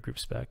my favorite group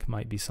spec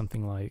might be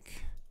something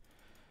like,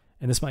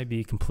 and this might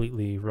be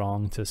completely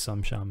wrong to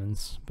some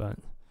shamans, but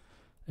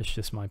it's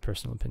just my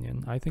personal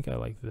opinion. I think I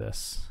like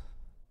this.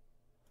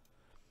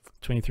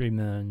 23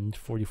 min,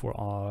 44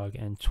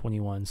 AUG, and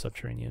 21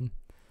 subterranean.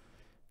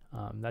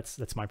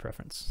 That's my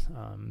preference.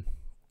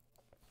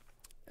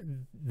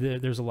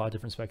 There's a lot of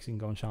different specs you can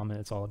go on Shaman.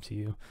 It's all up to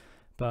you.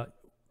 But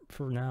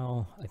for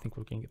now, I think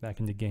we're going to get back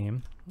into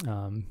game,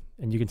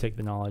 and you can take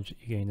the knowledge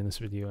you gained in this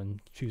video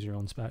and choose your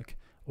own spec,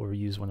 or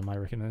use one of my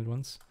recommended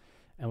ones.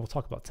 And we'll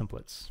talk about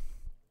templates.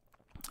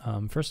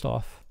 First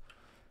off,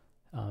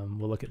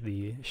 we'll look at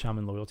the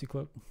Shaman Loyalty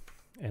Cloak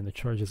and the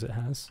charges it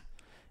has.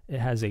 It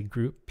has a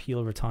group heal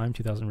over time,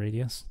 2000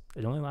 radius.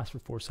 It only lasts for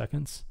 4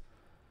 seconds,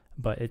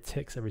 but it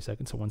ticks every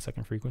second, so 1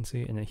 second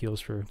frequency, and it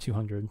heals for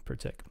 200 per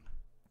tick.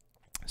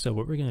 So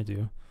what we're going to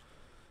do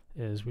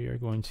is we are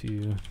going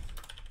to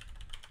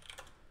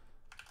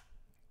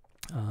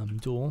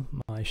duel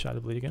my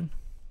Shadow Blade again,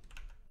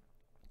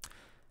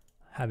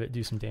 have it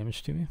do some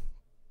damage to me,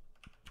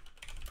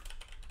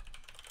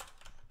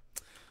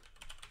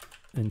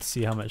 and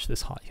see how much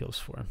this hot heals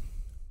for.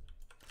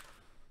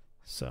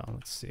 So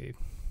let's see.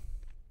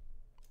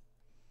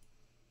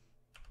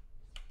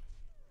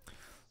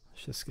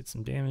 Let's just get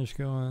some damage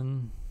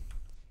going.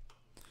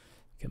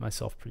 Get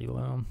myself pretty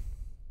low.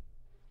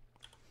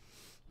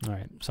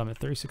 Alright, so I'm at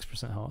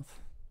 36% health.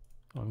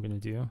 What I'm going to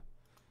do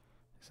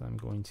is I'm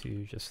going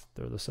to just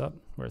throw this up.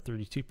 We're at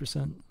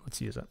 32%.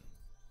 Let's use it.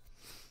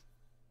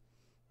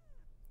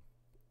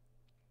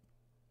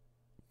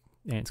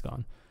 And it's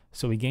gone.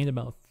 So we gained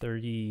about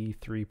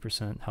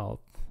 33% health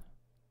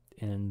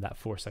in that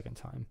 4 second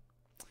time.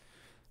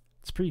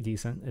 It's pretty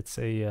decent. It's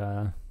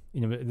a,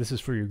 you know, this is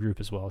for your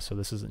group as well, so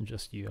this isn't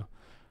just you.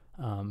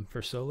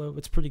 For solo,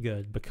 it's pretty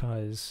good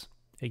because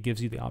it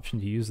gives you the option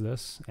to use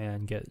this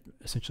and get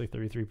essentially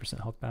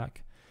 33% health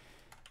back.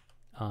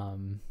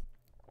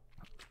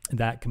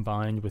 That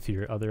combined with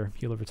your other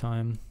heal over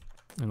time,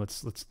 and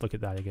let's look at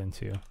that again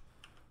too.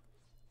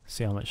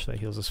 See how much that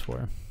heals us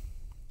for.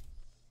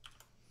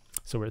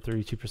 So we're at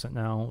 32%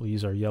 now. We'll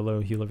use our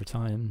yellow heal over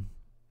time,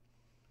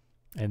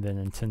 and then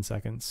in 10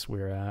 seconds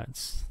we're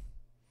at,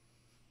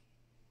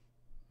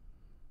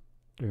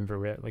 remember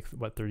we're at like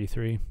what,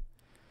 33,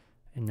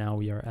 and now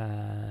we are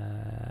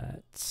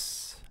at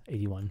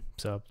 81.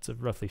 So it's a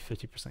roughly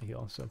 50%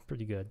 heal, so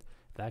pretty good.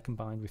 That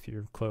combined with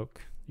your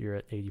cloak, you're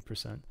at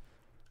 80%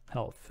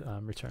 health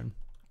return.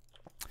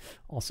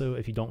 Also,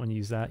 if you don't want to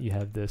use that, you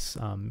have this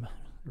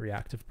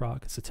reactive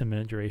proc. It's a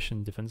 10-minute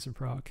duration defensive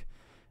proc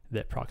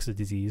that procs a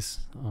disease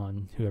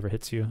on whoever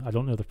hits you. I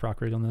don't know the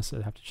proc rate on this,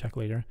 I'd have to check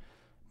later,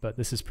 but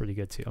this is pretty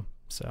good too.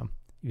 So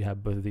you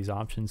have both of these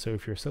options. So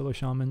if you're a solo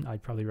shaman,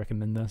 I'd probably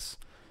recommend this.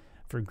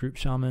 For a group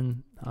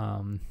shaman,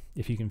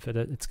 if you can fit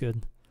it, it's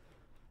good.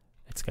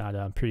 It's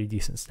got pretty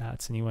decent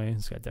stats anyway.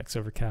 It's got Dex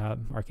over Cap,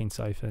 Arcane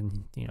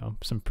Siphon, you know,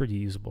 some pretty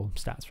usable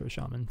stats for a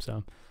shaman.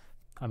 So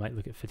I might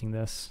look at fitting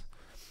this.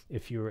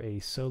 If you're a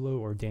solo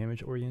or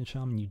damage oriented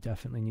shaman, you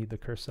definitely need the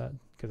curse set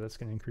because that's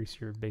going to increase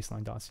your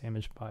baseline dots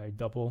damage by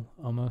double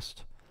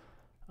almost.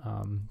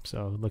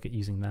 So look at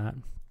using that.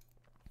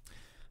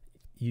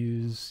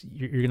 You're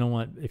going to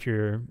want, if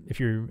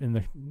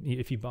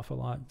you buff a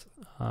lot,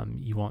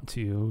 you want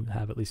to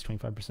have at least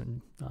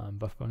 25%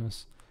 buff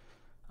bonus.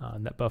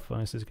 That buff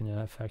bonus is going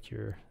to affect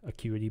your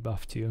acuity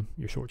buff too,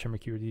 your short-term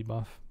acuity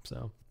buff.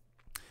 So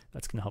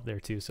that's going to help there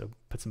too. So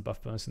put some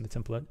buff bonus in the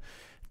template.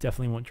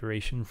 Definitely want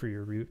duration for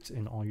your root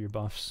and all your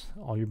buffs.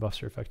 All your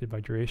buffs are affected by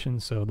duration,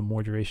 so the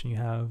more duration you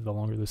have, the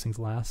longer those things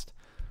last.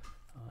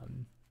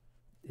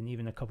 And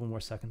even a couple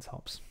more seconds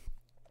helps.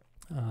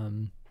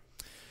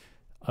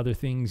 Other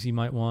things you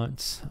might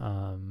want,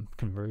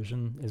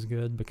 conversion is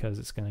good because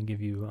it's going to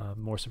give you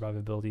more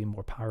survivability,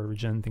 more power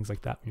regen, things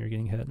like that when you're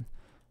getting hit.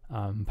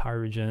 Power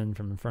regen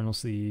from Infernal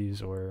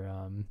Sleeves or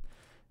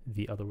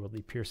the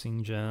Otherworldly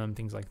Piercing Gem,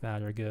 things like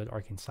that are good.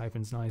 Arcane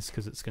Siphon's nice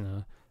because it's going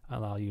to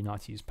allow you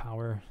not to use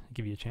power,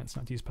 give you a chance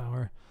not to use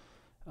power.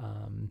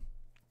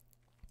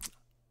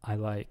 I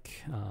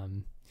like,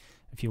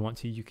 if you want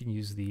to, you can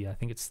use the, I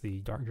think it's the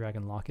Dark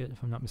Dragon Locket,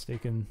 if I'm not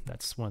mistaken.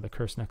 That's one of the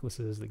curse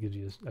necklaces that gives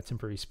you a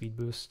temporary speed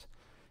boost,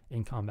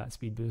 in combat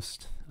speed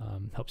boost.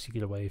 Helps you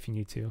get away if you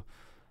need to.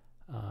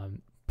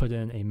 Put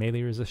in a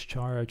melee resist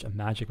charge, a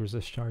magic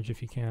resist charge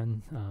if you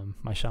can.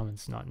 My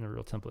Shaman's not in a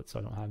real template, so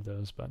I don't have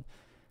those, but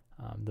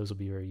those will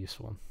be very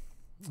useful.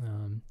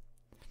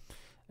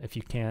 If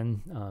you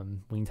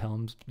can, Winged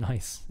Helm's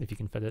nice if you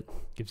can fit it.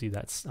 Gives you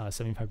that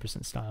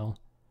 75% style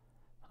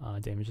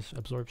damage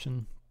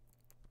absorption.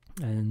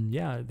 And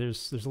yeah,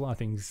 there's a lot of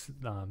things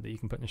that you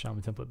can put in a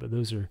Shaman template, but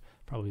those are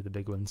probably the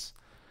big ones.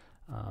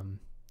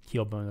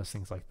 Heal bonus,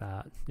 things like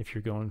that. If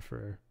you're going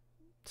for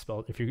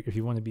spell, if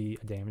you want to be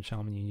a damage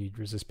Shaman, you need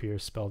resist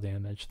pierce, spell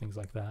damage, things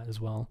like that as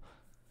well.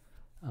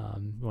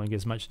 You want to get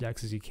as much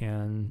dex as you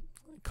can.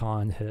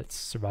 Con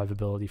hits,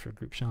 survivability for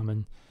group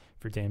Shaman.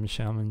 For damage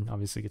Shaman,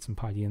 obviously get some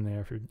piety in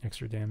there for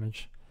extra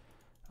damage.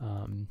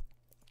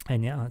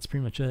 And yeah, that's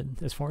pretty much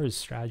it. As far as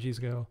strategies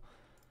go,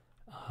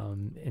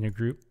 in a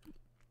group,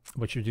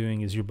 what you're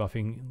doing is you're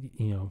buffing,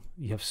 you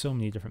have so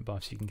many different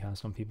buffs you can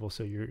cast on people,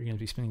 so you're going to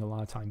be spending a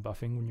lot of time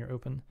buffing when you're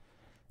open,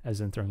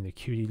 as in throwing the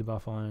QD to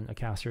buff on a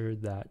caster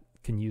that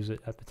can use it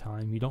at the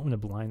time. You don't want to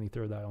blindly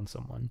throw that on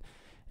someone.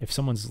 If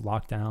someone's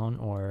locked down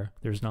or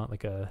there's not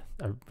like a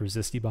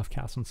resist debuff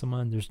cast on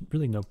someone, there's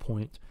really no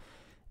point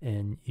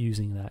in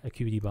using that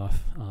acuity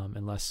buff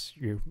unless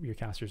your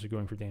casters are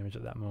going for damage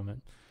at that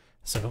moment.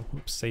 So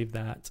save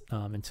that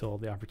until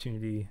the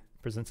opportunity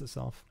presents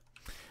itself.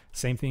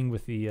 Same thing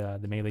with the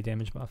melee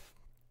damage buff.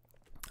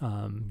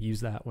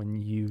 Use that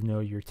when you know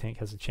your tank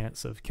has a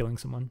chance of killing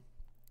someone.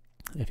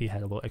 If he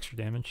had a little extra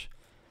damage,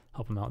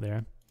 help him out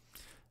there.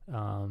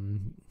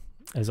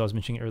 As I was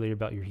mentioning earlier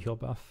about your heal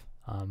buff,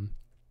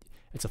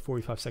 it's a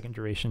 45-second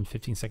duration,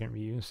 15-second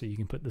reuse, so you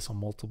can put this on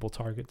multiple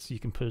targets. You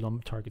can put it on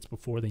targets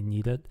before they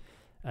need it,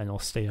 and it'll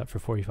stay up for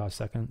 45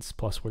 seconds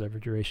plus whatever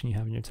duration you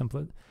have in your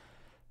template.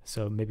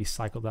 So maybe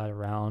cycle that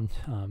around.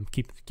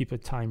 Keep a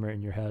timer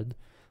in your head.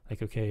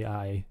 Like, okay,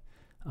 I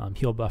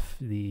heal buff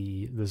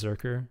the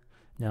Zerker.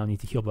 Now I need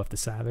to heal buff the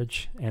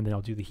Savage, and then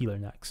I'll do the healer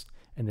next.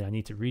 And then I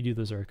need to redo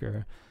the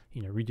Zerker,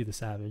 redo the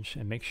Savage,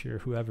 and make sure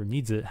whoever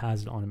needs it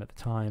has it on them at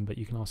the time, but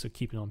you can also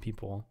keep it on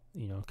people,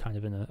 kind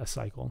of in a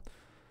cycle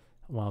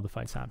while the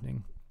fight's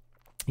happening.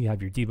 You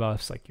have your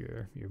debuffs, like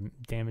your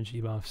damage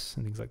debuffs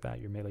and things like that,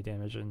 your melee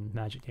damage and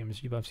magic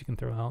damage debuffs you can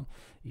throw out.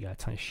 You got a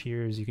ton of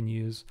shears you can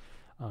use.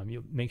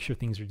 You'll make sure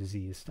things are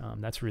diseased.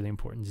 That's really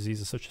important.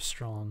 Disease is such a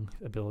strong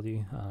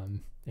ability.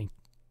 And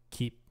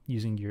keep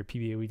using your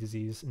PB AoE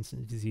disease,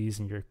 instant disease,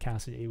 and your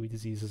casted AoE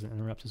disease as an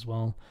interrupt as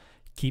well.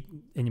 Keep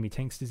enemy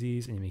tanks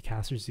disease, enemy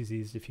casters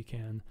diseased if you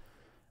can.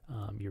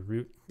 Your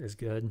root is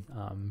good.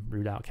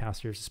 Root out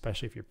casters,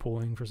 especially if you're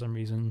pulling for some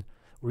reason,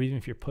 or even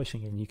if you're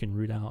pushing and you can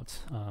root out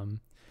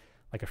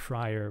like a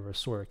Friar or a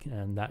Sork,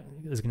 and that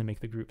is going to make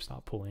the group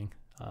stop pulling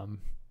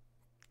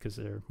because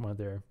one of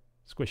their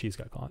squishies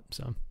got caught.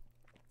 So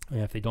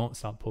yeah, if they don't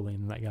stop pulling,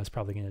 then that guy's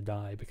probably going to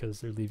die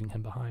because they're leaving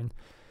him behind.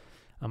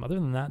 Other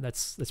than that,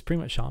 that's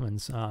pretty much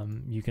Shamans.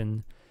 You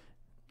can,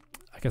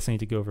 I guess I need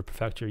to go over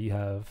Perfector. You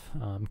have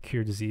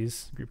Cure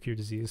Disease, Group Cure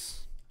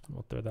Disease.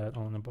 We'll throw that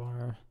on the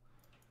bar.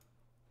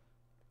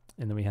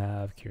 And then we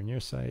have Cure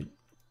Nearsight,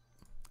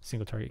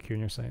 single target Cure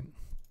Nearsight.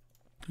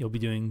 You'll be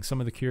doing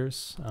some of the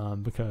cures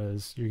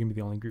because you're going to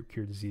be the only group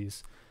Cure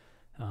Disease.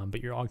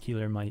 But your AUG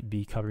healer might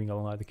be covering a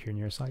lot of the Cure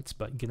Nearsights,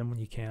 but get them when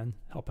you can.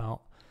 Help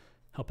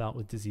out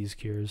with disease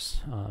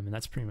cures, and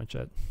that's pretty much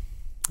it.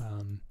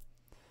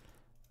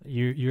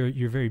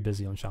 You're very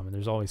busy on Shaman.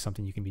 There's always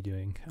something you can be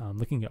doing.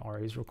 Looking at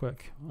RAs real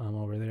quick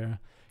while we're there.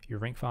 Your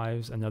rank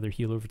 5s, another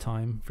heal over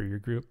time for your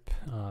group.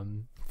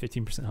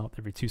 15% health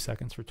every 2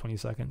 seconds for 20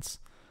 seconds.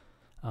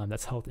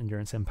 That's health,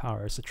 endurance, and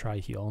power. It's a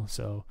tri-heal.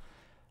 So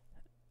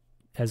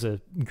as a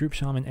group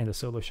Shaman and a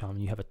solo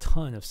Shaman, you have a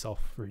ton of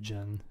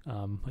self-regen,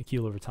 like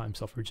heal over time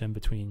self-regen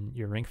between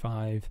your rank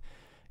 5,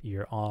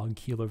 your AUG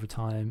heal over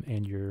time,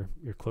 and your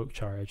cloak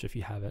charge if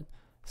you have it.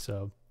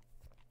 So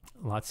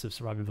lots of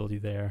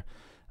survivability there.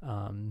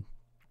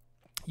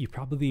 You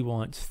probably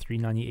want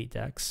 398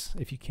 dex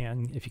if you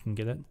can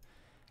get it.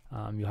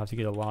 You'll have to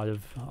get a lot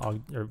of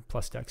AUG or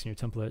plus dex in your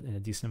template and a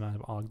decent amount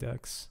of AUG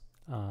dex.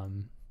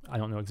 I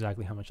don't know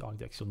exactly how much AUG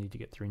dex you'll need to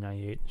get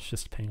 398. It's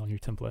just depending on your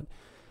template.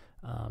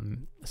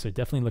 So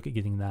definitely look at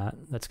getting that.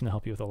 That's going to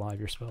help you with a lot of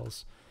your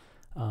spells.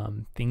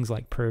 Things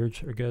like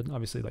Purge are good.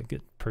 Obviously, like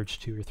get Purge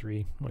 2 or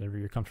 3, whatever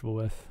you're comfortable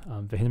with.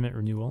 Vehement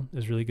Renewal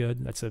is really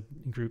good. That's a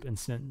group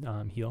instant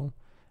heal.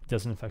 It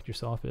doesn't affect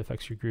yourself, it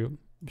affects your group.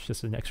 It's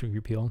just an extra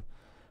group heal,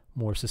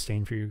 more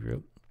sustained for your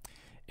group.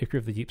 Ichor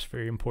of the Deep is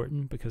very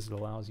important because it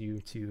allows you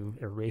to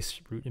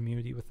erase root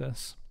immunity with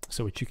this.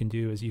 So what you can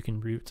do is you can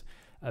root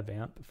a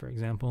vamp, for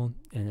example,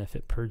 and if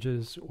it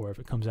purges or if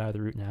it comes out of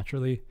the root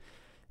naturally,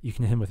 you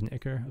can hit him with an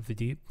Ichor of the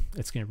Deep.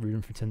 It's going to root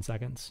him for 10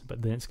 seconds,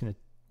 but then it's going to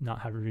not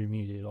have root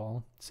immunity at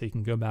all. So you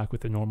can go back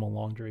with a normal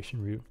long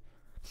duration root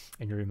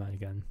and you root him out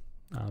again.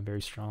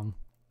 Very strong.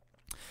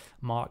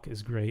 Mock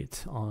is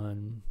great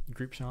on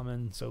group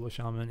shaman, solo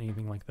shaman,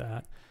 anything like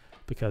that,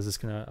 because it's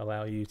going to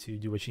allow you to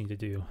do what you need to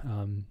do.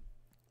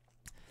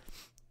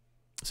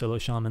 Solo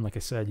shaman, like I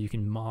said, you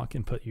can mock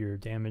and put your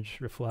damage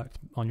reflect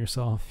on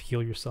yourself,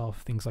 heal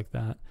yourself, things like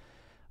that.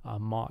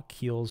 Mock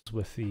heals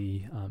with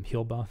the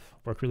heal buff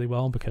work really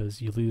well because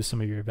you lose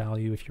some of your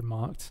value if you're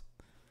mocked,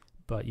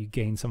 but you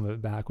gain some of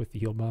it back with the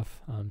heal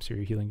buff. So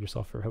you're healing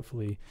yourself for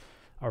hopefully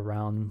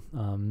around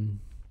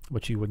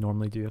what you would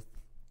normally do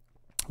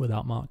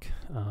without mock.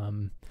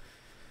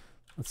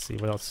 Let's see,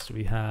 what else do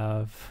we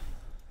have?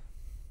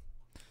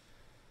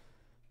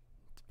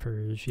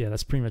 Purge, yeah,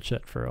 that's pretty much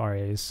it for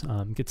RAs.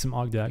 Get some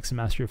Ogdex.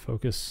 Mastery of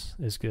Focus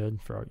is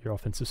good for your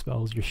offensive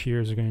spells. Your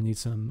shears are going to need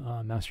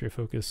some Mastery of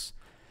Focus.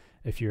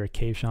 If you're a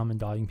cave shaman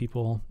dotting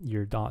people,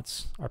 your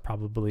dots are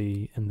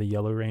probably in the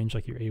yellow range,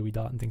 like your AoE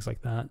dot and things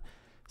like that.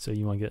 So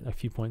you want to get a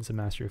few points of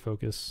Mastery of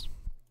Focus.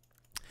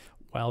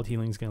 Wild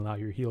Healing is going to allow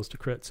your heals to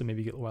crit, so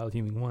maybe get Wild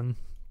Healing 1.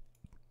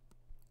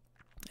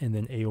 And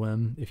then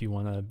AOM, if you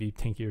want to be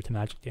tankier to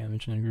magic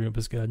damage in a group,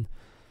 is good.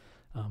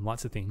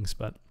 Lots of things,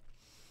 but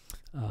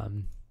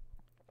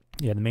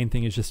yeah, the main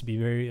thing is just to be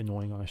very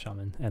annoying on a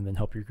shaman and then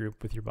help your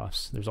group with your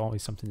buffs. There's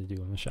always something to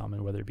do on a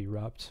shaman, whether it be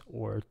Rupt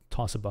or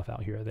toss a buff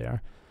out here or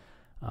there.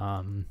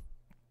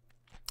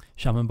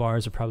 Shaman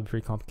bars are probably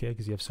pretty complicated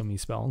because you have so many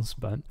spells,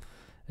 but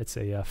it's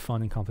a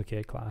fun and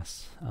complicated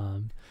class.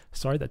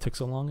 Sorry that took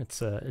so long.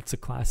 It's a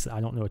class that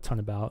I don't know a ton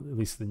about, at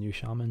least the new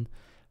shaman.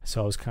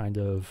 So I was kind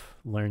of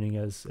learning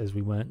as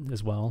we went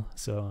as well.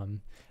 So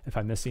if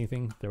I missed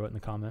anything, throw it in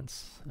the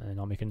comments and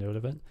I'll make a note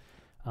of it.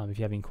 If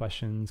you have any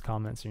questions,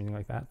 comments, or anything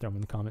like that, throw them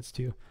in the comments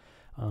too.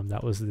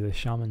 That was the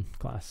shaman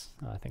class.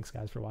 Thanks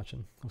guys for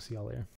watching. We'll see y'all later.